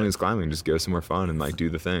like, climbing is bullshit. climbing. Just go somewhere fun and like do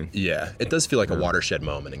the thing. Yeah, it does feel like a watershed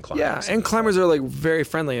moment in climbing. Yeah, and climbers are like very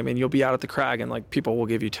friendly. I mean, you'll be out at the crag and like people will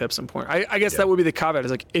give you tips and points. I guess that would be the caveat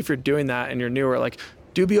is like, if you're doing that and you're newer, like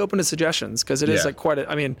do be open to suggestions, because it is like quite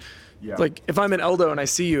I mean, like if I'm in Eldo and I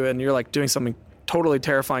see you and you're like doing something totally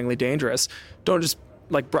terrifyingly dangerous, don't just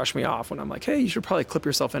like brush me off when I'm like, hey, you should probably clip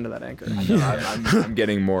yourself into that anchor. I'm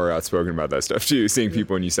getting more outspoken about that stuff too. Seeing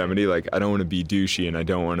people in Yosemite, like I don't want to be douchey and I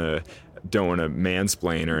don't want to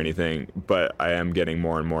mansplain or anything, but I am getting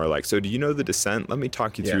more and more like, so do you know the descent? Let me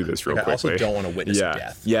talk you through this real quickly. I also don't want to witness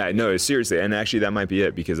death. Yeah, no, seriously. And actually that might be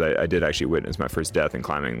it, because I did actually witness my first death in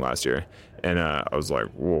climbing last year. And I was like,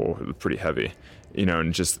 whoa, it was pretty heavy.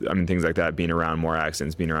 And just, I mean, things like that, being around more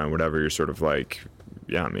accidents, being around whatever, you're sort of like,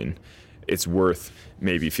 I mean, it's worth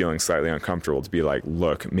maybe feeling slightly uncomfortable to be like,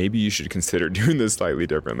 look, maybe you should consider doing this slightly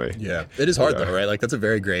differently. Yeah, it is hard though, right? Like that's a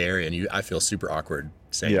very gray area, and I feel super awkward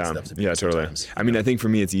saying stuff to people totally. sometimes. I mean, I think for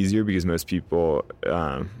me it's easier because most people,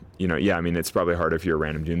 I mean, it's probably harder if you're a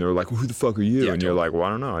random dude and they're like, well, who the fuck are you? And you're like, well, I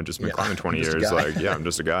don't know. I've just been climbing 20 years. Like, I'm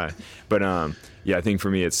just a guy. But I think for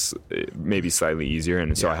me it's maybe slightly easier.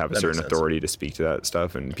 And so I have a certain authority to speak to that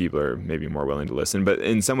stuff, and people are maybe more willing to listen. But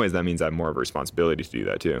in some ways that means I have more of a responsibility to do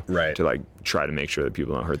that too. Right. To like try to make sure that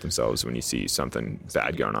people don't hurt themselves when you see something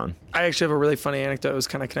bad going on. I actually have a really funny anecdote. It was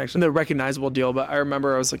kind of connected to the recognizable deal, but I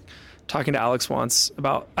remember I was like talking to Alex once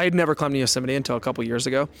about, I had never climbed Yosemite until a couple years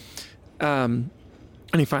ago. And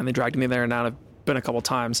he finally dragged me there, and now I've been a couple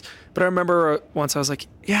times. But I remember once I was like,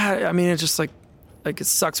 yeah, I mean, it's just like it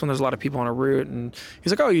sucks when there's a lot of people on a route. And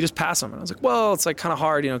he's like, oh, you just pass them. And I was like, well, it's like kind of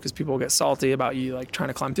hard, because people get salty about you like trying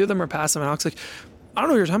to climb through them or pass them. And Alex like, I don't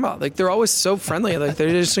know what you're talking about. Like, they're always so friendly. Like,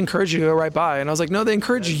 they just encourage you to go right by. And I was like, no, they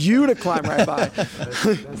encourage you to climb right by.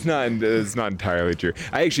 It's not entirely true.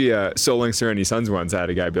 I actually, Soling Serenity Sons once had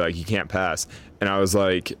a guy be like, you can't pass. And I was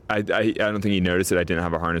like, I don't think he noticed that I didn't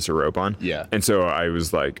have a harness or rope on. Yeah. And so I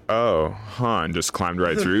was like, and just climbed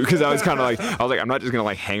right through. Because I was kind of like, I'm not just going to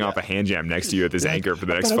like hang off a hand jam next to you at this anchor for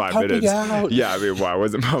the next 5 minutes. Yeah, I mean, I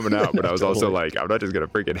wasn't pumping out, but I was also like, I'm not just going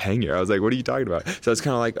to freaking hang here. I was like, what are you talking about? So I was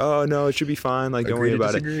kind of like, oh, no, it should be fine. Like, don't worry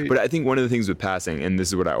about it. But I think one of the things with passing, and this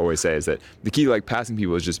is what I always say, is that the key to like passing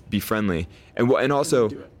people is just be friendly. And also,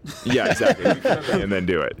 yeah, exactly. And then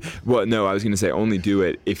do it. Well, no, I was going to say only do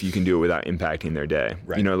it if you can do it without impacting their day.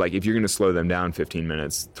 Right. Like if you're going to slow them down 15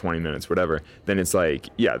 minutes, 20 minutes, whatever, then it's like,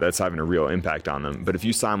 yeah, that's having a real impact on them. But if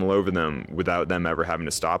you simul over them without them ever having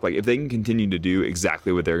to stop, like if they can continue to do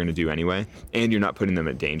exactly what they're going to do anyway, and you're not putting them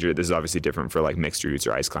at danger, this is obviously different for like mixed routes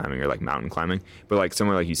or ice climbing or like mountain climbing, but like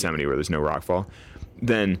somewhere like Yosemite where there's no rockfall,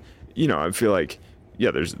 then, I feel like, yeah,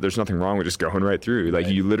 there's nothing wrong with just going right through. Like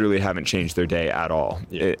you literally haven't changed their day at all.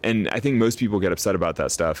 Yeah. And I think most people get upset about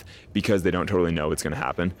that stuff because they don't totally know what's going to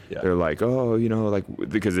happen. Yeah. They're like,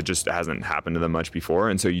 because it just hasn't happened to them much before.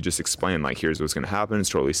 And so you just explain like, here's what's going to happen. It's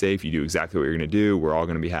totally safe. You do exactly what you're going to do. We're all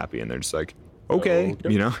going to be happy. And they're just like, okay,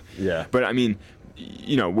 Yeah. But I mean,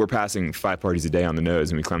 we're passing 5 parties a day on the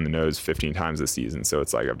nose, and we climb the nose 15 times this season. So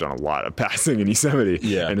it's like I've done a lot of passing in Yosemite.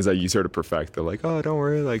 Yeah. And it's like you sort of perfect. They're like, oh, don't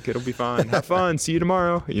worry, like it'll be fine. Have fun. See you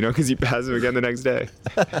tomorrow. Because you pass them again the next day.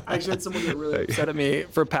 I actually had someone get really upset at me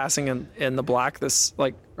for passing in the black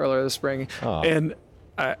earlier this spring, and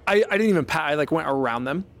I didn't even pass. I went around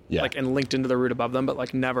them, and linked into the route above them,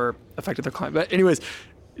 but never affected their climb. But anyways,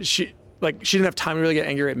 she didn't have time to really get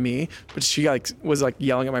angry at me, but she was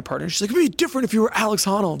yelling at my partner. She's like, it'd be different if you were Alex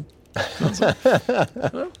Honnold.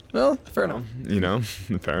 Well, fair enough. You know,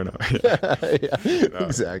 fair enough. Yeah,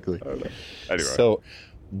 exactly. Anyway. So,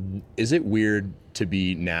 is it weird to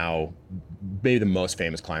be now maybe the most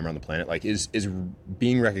famous climber on the planet? Like, is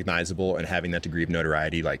being recognizable and having that degree of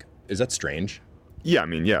notoriety, like, is that strange? Yeah, I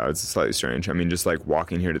mean, yeah, it's slightly strange. I mean, just like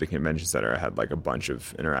walking here to the convention center, I had like a bunch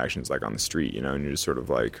of interactions like on the street, you know, and you're just sort of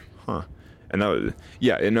like, huh. And that was,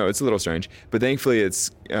 yeah, no, it's a little strange. But thankfully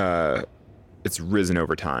it's risen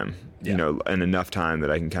over time, you know, and enough time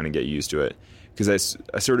that I can kind of get used to it. Because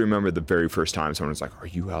I sort of remember the very first time someone was like, "Are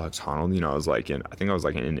you Alex Honnold?" You know, I think I was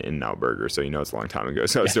like in In-N-Out Burger, so you know it's a long time ago.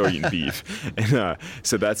 So I was still eating beef, and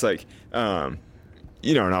so that's like,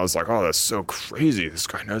 you know, and I was like, "Oh, that's so crazy! This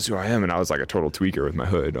guy knows who I am," and I was like a total tweaker with my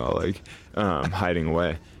hood, all like hiding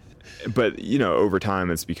away. But you know, over time,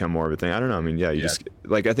 it's become more of a thing. I don't know. I mean, yeah, you just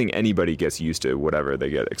like I think anybody gets used to whatever they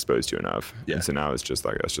get exposed to enough, and so now it's just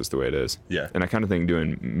like that's just the way it is. Yeah, and I kind of think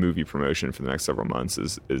doing movie promotion for the next several months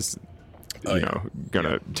is you know,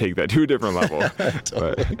 gonna take that to a different level.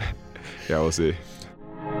 But yeah, we'll see.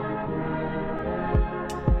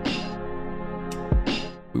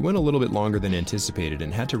 We went a little bit longer than anticipated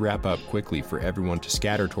and had to wrap up quickly for everyone to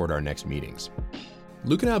scatter toward our next meetings.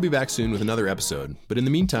 Luke and I will be back soon with another episode, but in the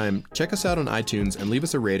meantime, check us out on iTunes and leave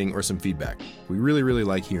us a rating or some feedback. We really, really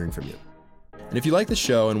like hearing from you. And if you like the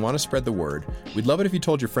show and want to spread the word, we'd love it if you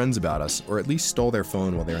told your friends about us or at least stole their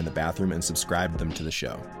phone while they're in the bathroom and subscribed them to the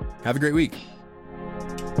show. Have a great week.